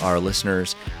hope our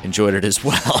listeners enjoyed it as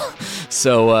well.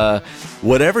 So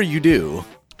whatever you do,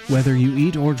 whether you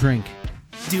eat or drink,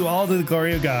 do all to the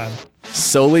glory of God.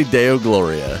 Soli Deo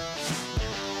Gloria.